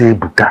convince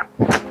Ebuka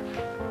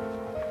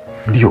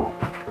Dio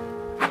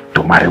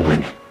to marry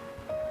Winnie?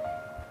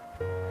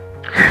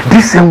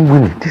 This same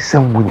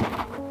Winnie,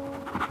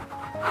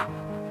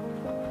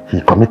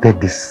 he committed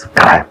this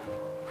crime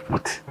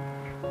with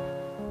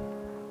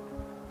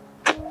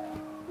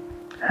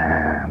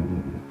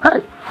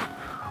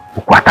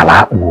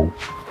Guatalapo.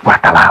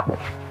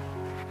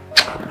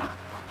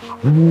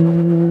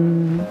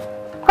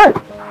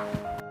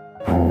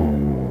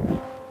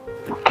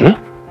 Okay.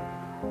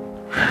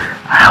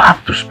 I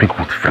have to speak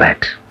with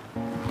Fred.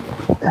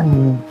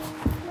 Then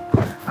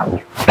I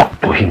will talk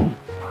to him.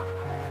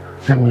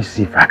 Let me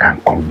see if I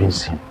can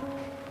convince him.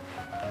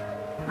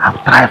 I'll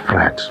try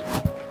Fred.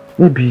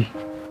 Maybe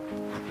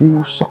he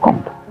will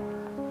succumb.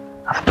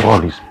 After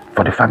all, it's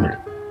for the family.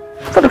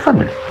 For the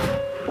family.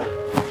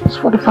 It's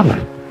for the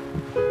family.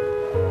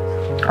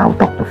 I'll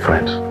talk to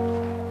Fred.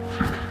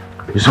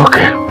 It's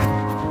okay.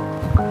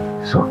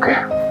 It's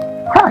okay.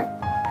 Right.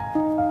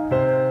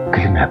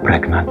 Killing a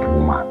pregnant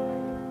woman.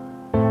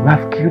 We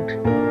have killed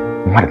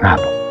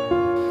Marnabo.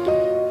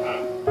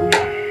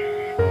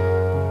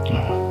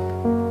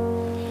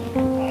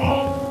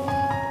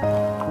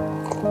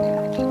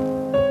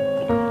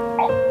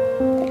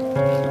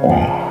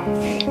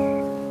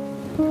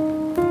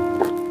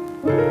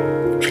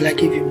 Shall I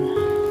give you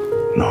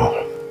more? No.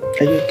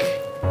 Are you okay?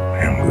 I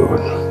am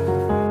good.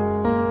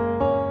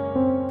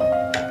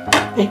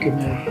 Thank you,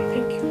 Mary.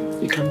 Thank you.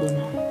 You can go now.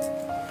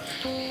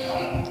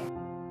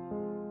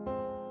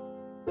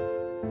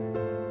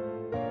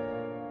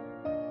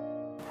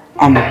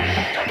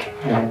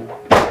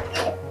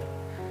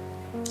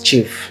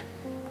 Chief.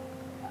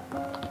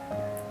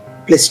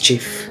 Please,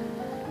 Chief.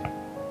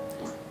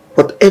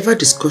 Whatever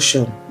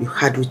discussion you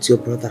had with your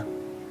brother,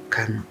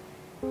 Kano,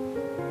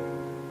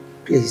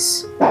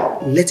 please,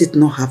 let it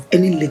not have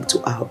any link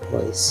to our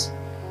boys.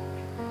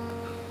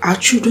 Our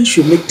children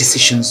should make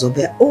decisions of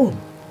their own.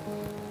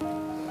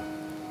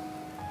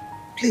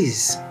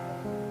 Please.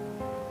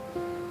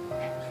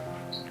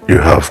 You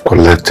have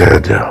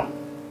collected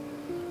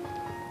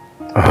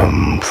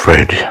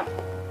Fred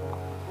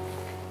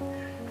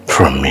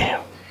from me.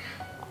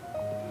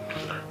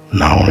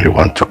 Now you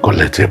want to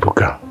collect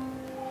Ebuka?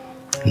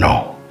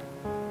 No.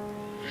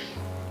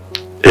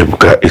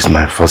 Ebuka is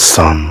my first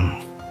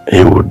son.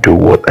 He will do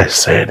what I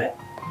said.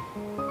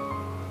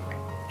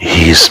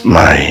 He is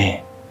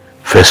my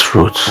first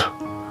fruit,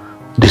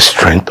 the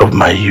strength of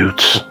my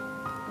youth.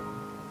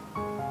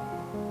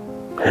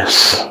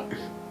 Yes.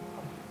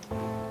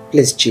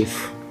 Please,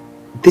 Chief,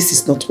 this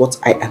is not what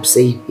I am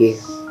saying here.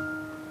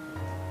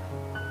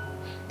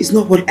 It's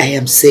not what I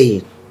am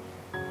saying.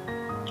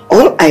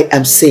 All I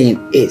am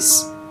saying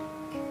is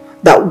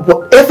that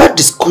whatever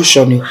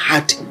discussion you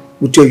had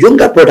with your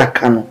younger brother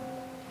Kano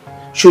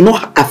should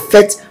not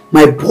affect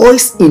my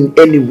boys in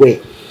any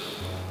way.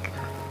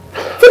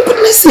 For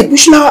goodness sake, we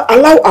should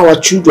allow our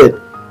children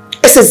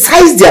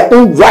exercise their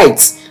own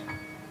rights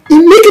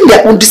in making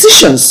their own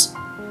decisions.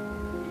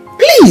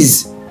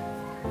 Please.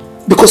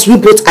 Because we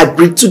both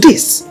agreed to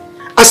this.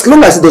 As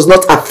long as it does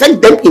not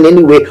affect them in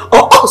any way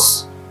or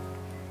us.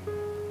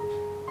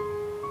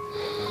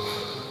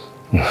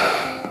 I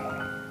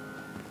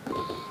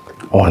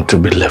want to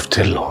be left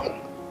alone.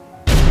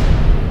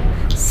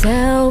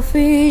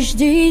 Selfish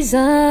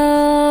desire.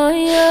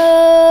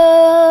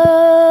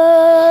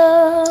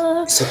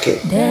 It's okay.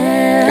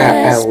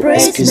 I will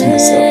excuse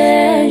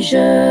myself.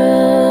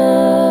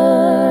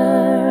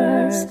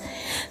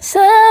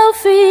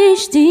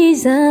 Selfish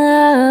desire.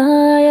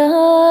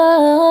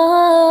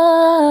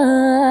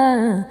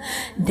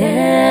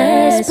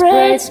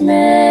 Desperate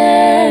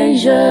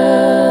measures.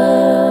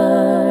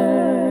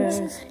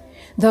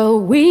 The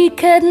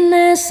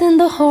wickedness in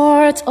the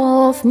heart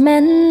of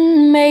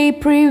men may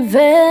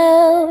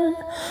prevail,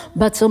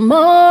 but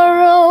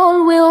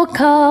tomorrow will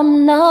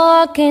come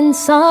knocking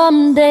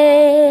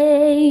someday.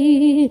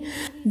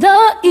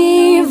 The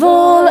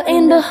evil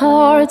in the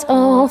heart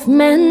of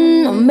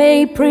men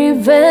may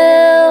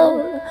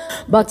prevail,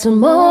 but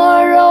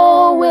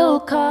tomorrow will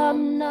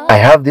come knocking. I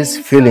have this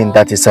feeling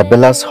that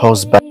Isabella's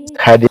husband is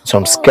hiding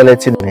some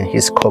skeleton in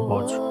his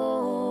cupboard.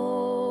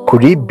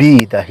 Could it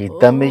be that he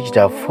damaged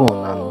her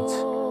phone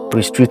and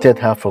restricted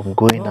her from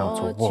going out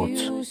or what?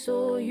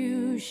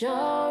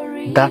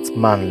 That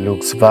man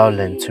looks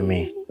violent to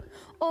me.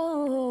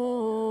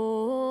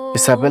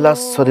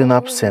 Isabella's sudden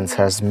absence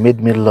has made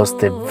me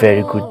lost a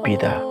very good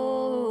bidder.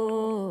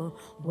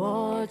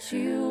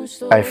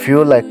 I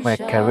feel like my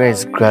career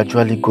is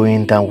gradually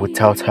going down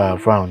without her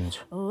around.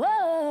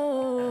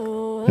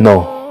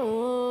 No,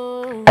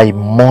 I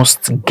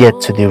must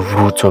get to the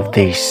root of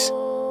this.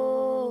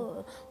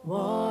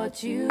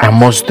 I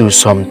must do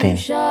something.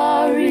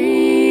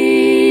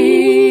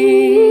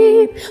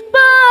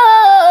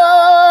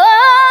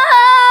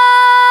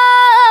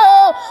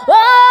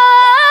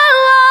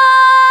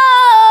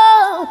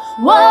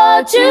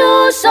 What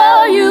you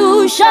sow,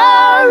 you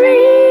shall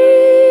reap.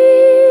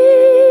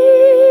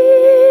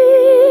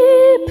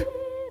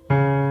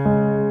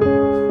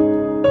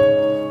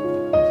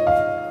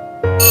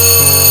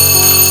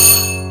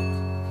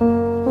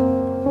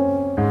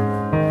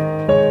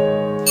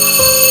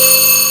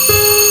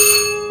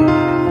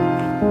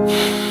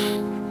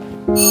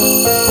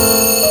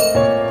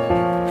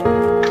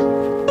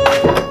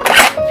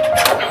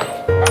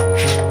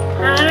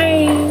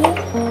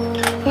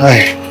 Hi.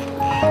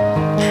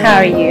 How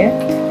are you?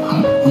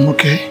 I'm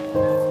okay.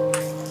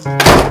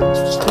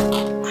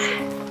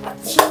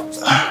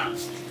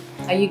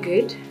 Are you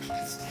good?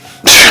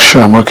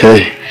 Sure, I'm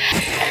okay.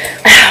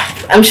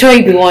 I'm sure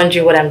you'll be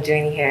wondering what I'm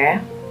doing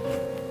here.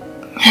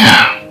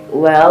 Yeah.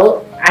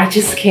 Well, I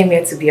just came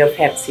here to be of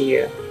help to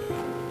you.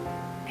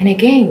 And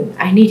again,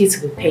 I need you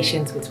to be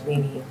patient with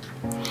Winnie.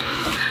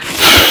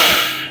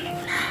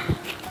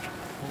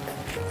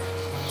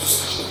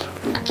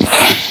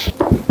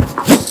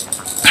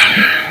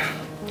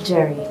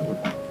 Jerry,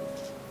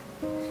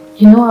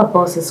 you know our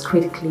boss is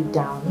critically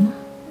down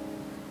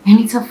and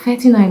it's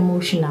affecting her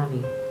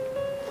emotionally.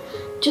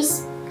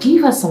 Just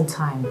give her some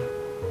time.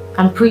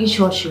 I'm pretty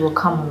sure she will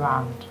come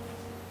around.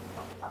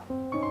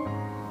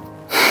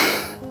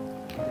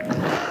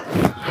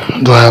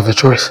 Do I have a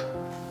choice?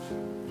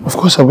 Of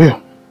course I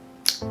will.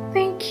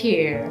 Thank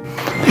you.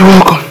 You're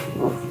welcome.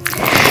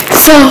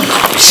 So,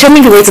 show me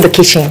the way to the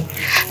kitchen.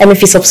 Let me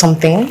fix up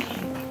something.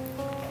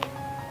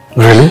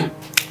 Really?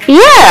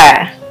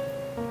 Yeah.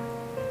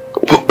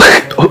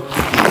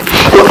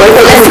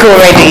 Let's go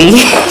already.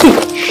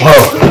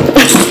 Wow.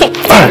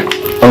 Alright.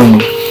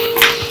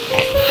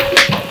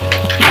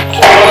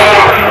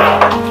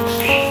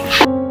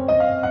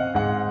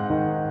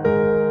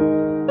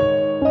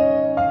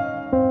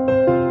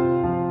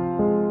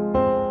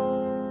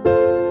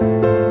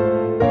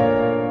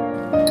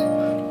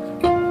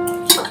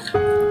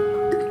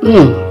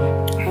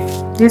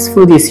 This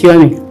food is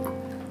yummy.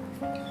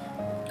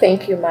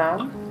 Thank you,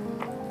 Mom.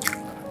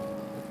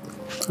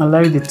 I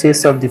like the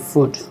taste of the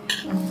food.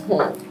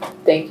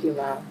 Thank you,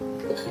 Mom.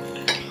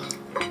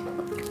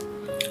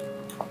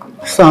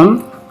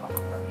 Son?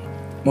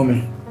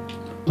 Mommy.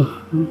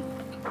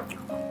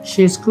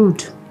 She's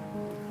good.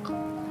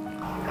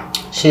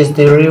 She's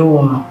the real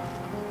woman.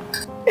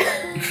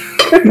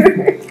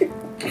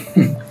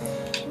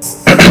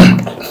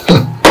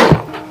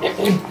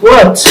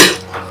 What?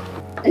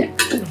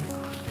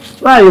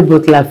 Why are you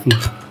both laughing?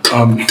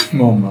 Mom,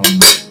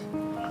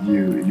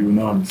 you will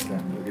not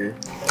understand, okay?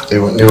 They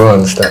won't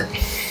understand.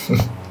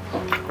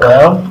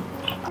 Well,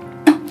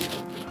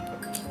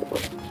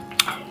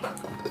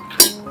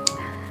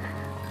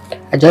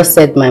 I just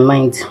said my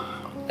mind,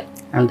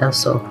 and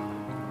that's all.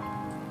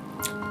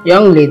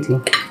 Young lady,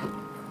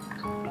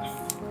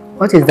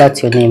 what is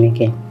that your name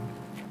again?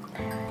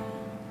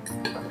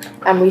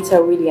 I'm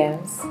Rita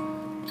Williams.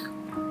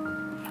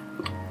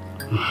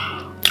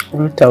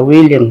 Rita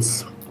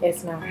Williams.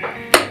 Yes, ma'am.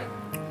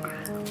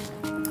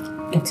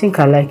 I think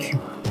I like you.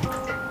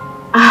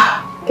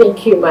 Ah,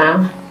 thank you,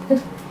 ma'am.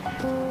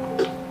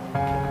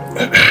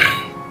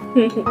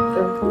 Thank you.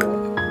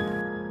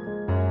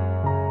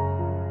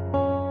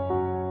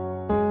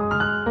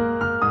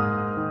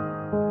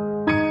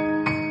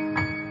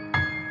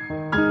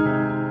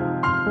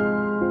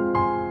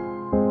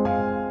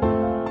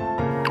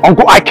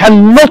 Uncle, I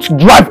cannot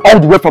drive all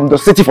the way from the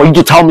city for you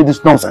to tell me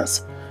this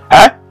nonsense.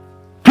 Eh?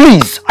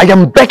 Please, I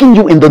am begging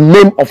you in the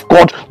name of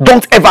God,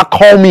 don't ever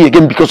call me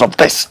again because of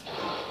this.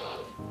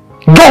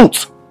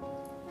 Don't!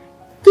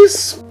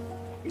 This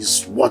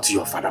is what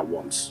your father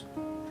wants.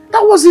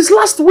 That was his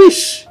last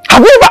wish.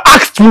 Have you ever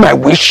asked me my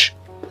wish?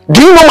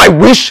 Do you know my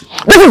wish?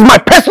 This is my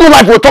personal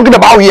life we're talking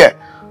about here.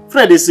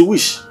 Fred, it's a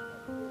wish.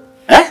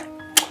 Eh?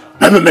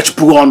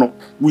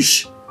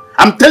 Wish.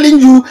 I'm telling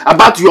you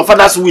about your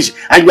father's wish,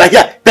 and you are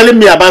here telling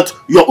me about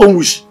your own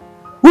wish.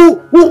 Who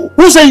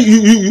say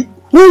you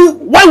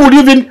why would you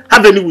even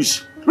have any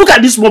wish? Look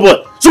at this small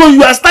boy. So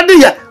you are standing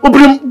here,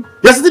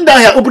 you're sitting down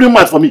here opening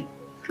mouth for me.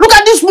 Look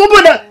at this small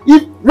boy that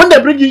when they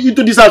bring you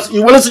into this house,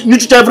 you want to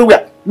literature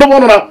everywhere. And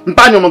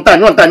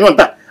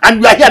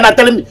you are here now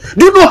telling me,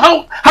 do you know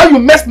how you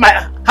messed my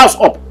house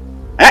up?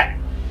 Eh?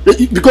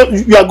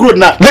 Because you are grown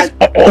now.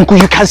 Uncle,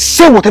 you can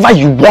say whatever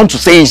you want to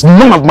say. It's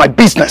none of my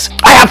business.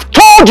 I have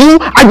told you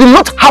I will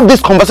not have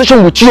this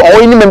conversation with you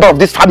or any member of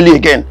this family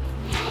again.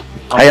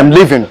 I am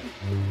leaving.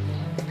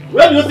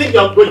 Where do you think you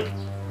are going?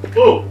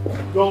 Oh,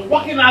 you're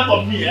walking out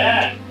on me,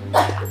 eh?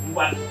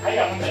 But I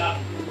am there.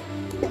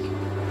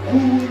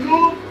 Will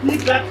you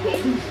leave that your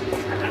move?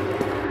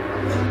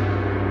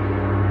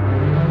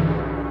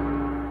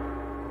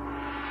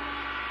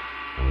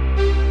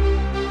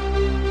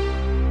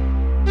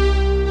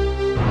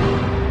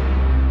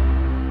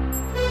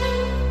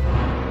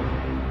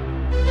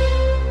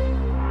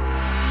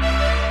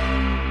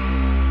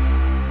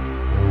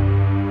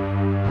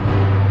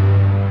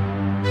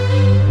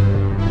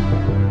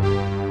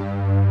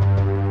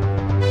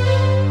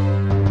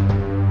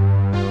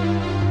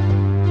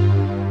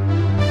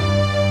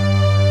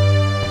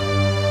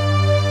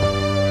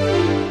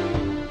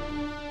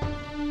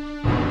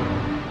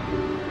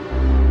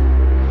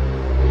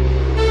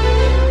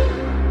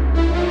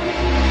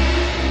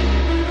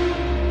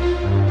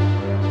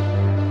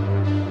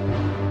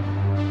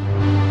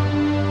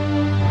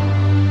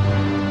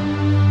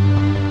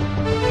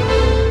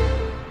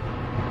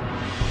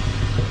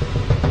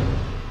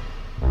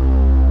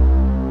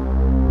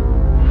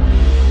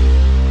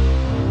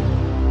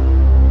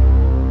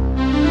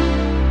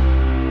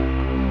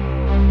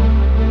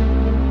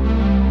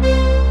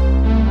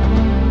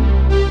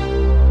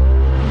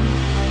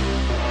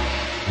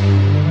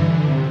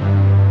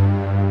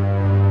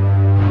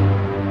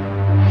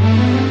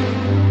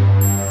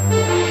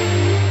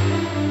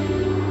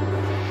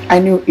 I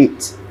knew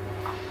it.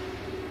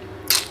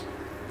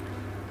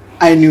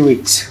 I knew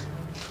it.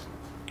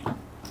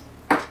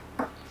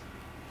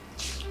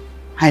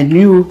 I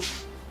knew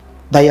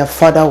that your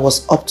father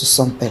was up to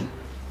something.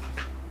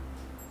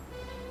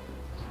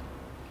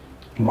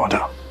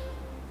 Mother,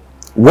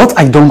 what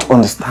I don't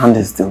understand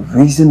is the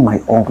reason my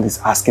uncle is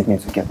asking me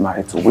to get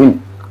married to Winnie.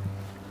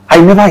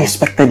 I never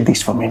expected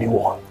this from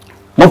anyone.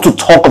 Not to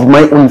talk of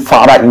my own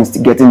father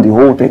instigating the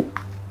whole thing.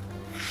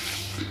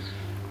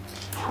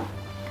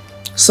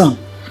 Son,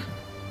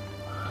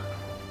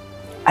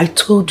 I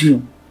told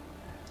you,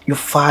 your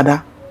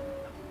father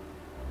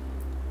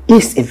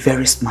is a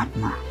very smart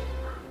man.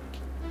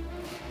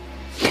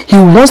 He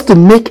wants to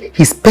make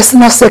his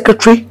personal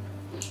secretary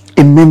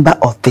a member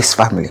of this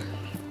family.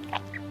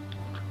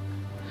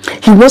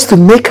 He wants to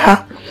make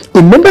her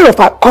a member of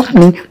our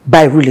company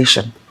by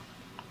relation.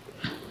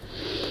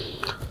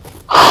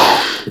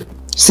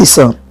 See,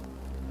 son,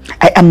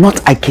 I am not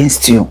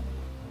against you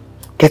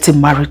getting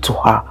married to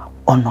her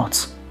or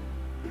not.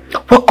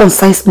 What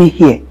concerns me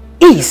here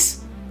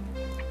is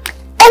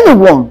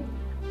anyone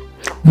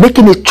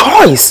making a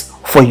choice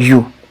for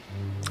you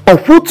on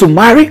who to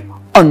marry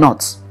or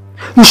not.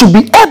 You should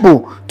be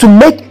able to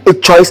make a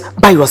choice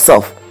by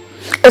yourself,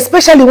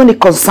 especially when it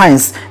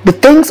concerns the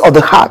things of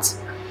the heart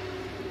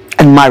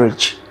and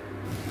marriage.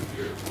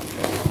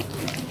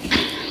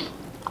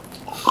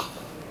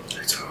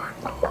 It's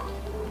alright, Mama.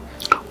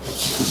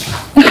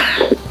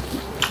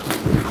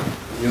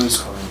 Neil's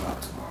coming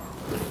back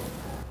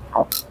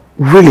tomorrow.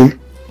 Really?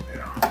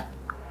 Yeah.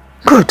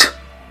 Good.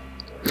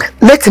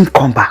 Let him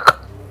come back.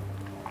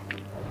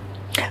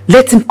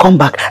 Let him come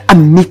back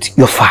and meet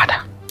your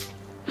father.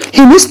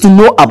 He needs to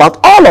know about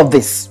all of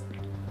this.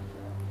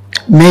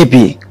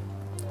 Maybe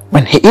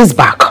when he is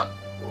back,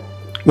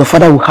 your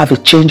father will have a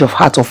change of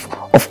heart of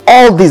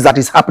all this that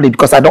is happening,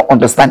 because I don't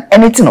understand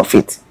anything of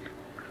it.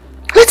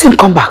 Let him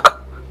come back.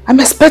 I'm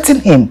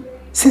expecting him,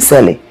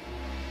 sincerely.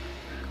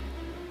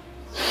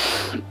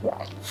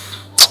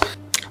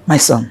 My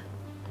son,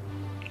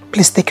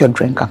 please take your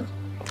drink and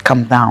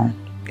calm down.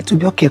 It will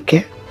be okay,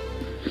 okay?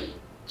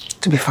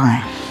 It will be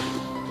fine.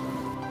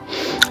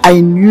 I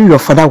knew your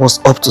father was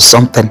up to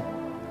something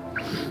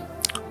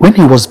when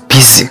he was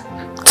busy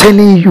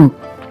telling you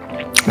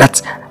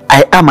that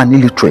I am an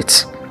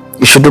illiterate.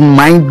 You shouldn't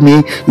mind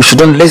me. You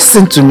shouldn't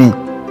listen to me.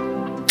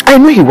 I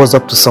knew he was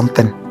up to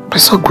something. But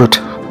it's so good.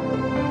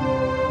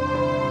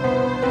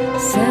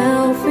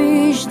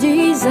 Selfish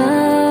desire,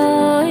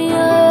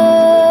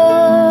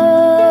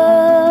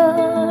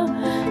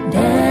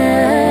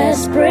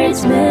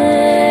 desperate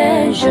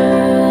measures,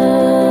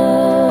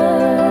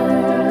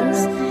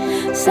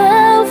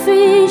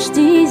 selfish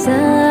desire,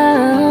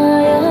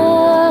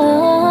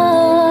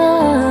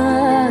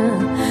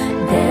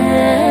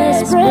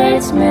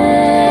 desperate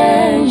measures.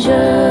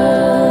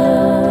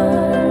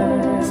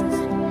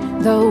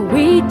 The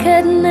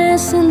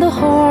wickedness in the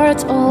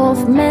heart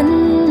of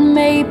men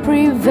may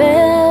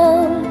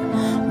prevail,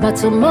 but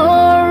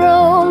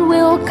tomorrow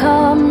will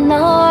come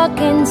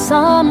knocking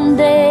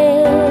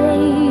someday.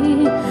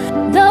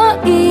 The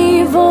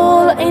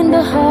evil in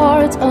the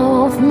heart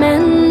of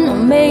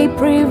men may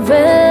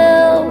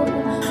prevail,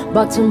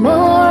 but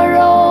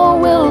tomorrow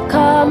will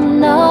come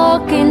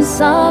knocking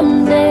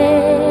someday.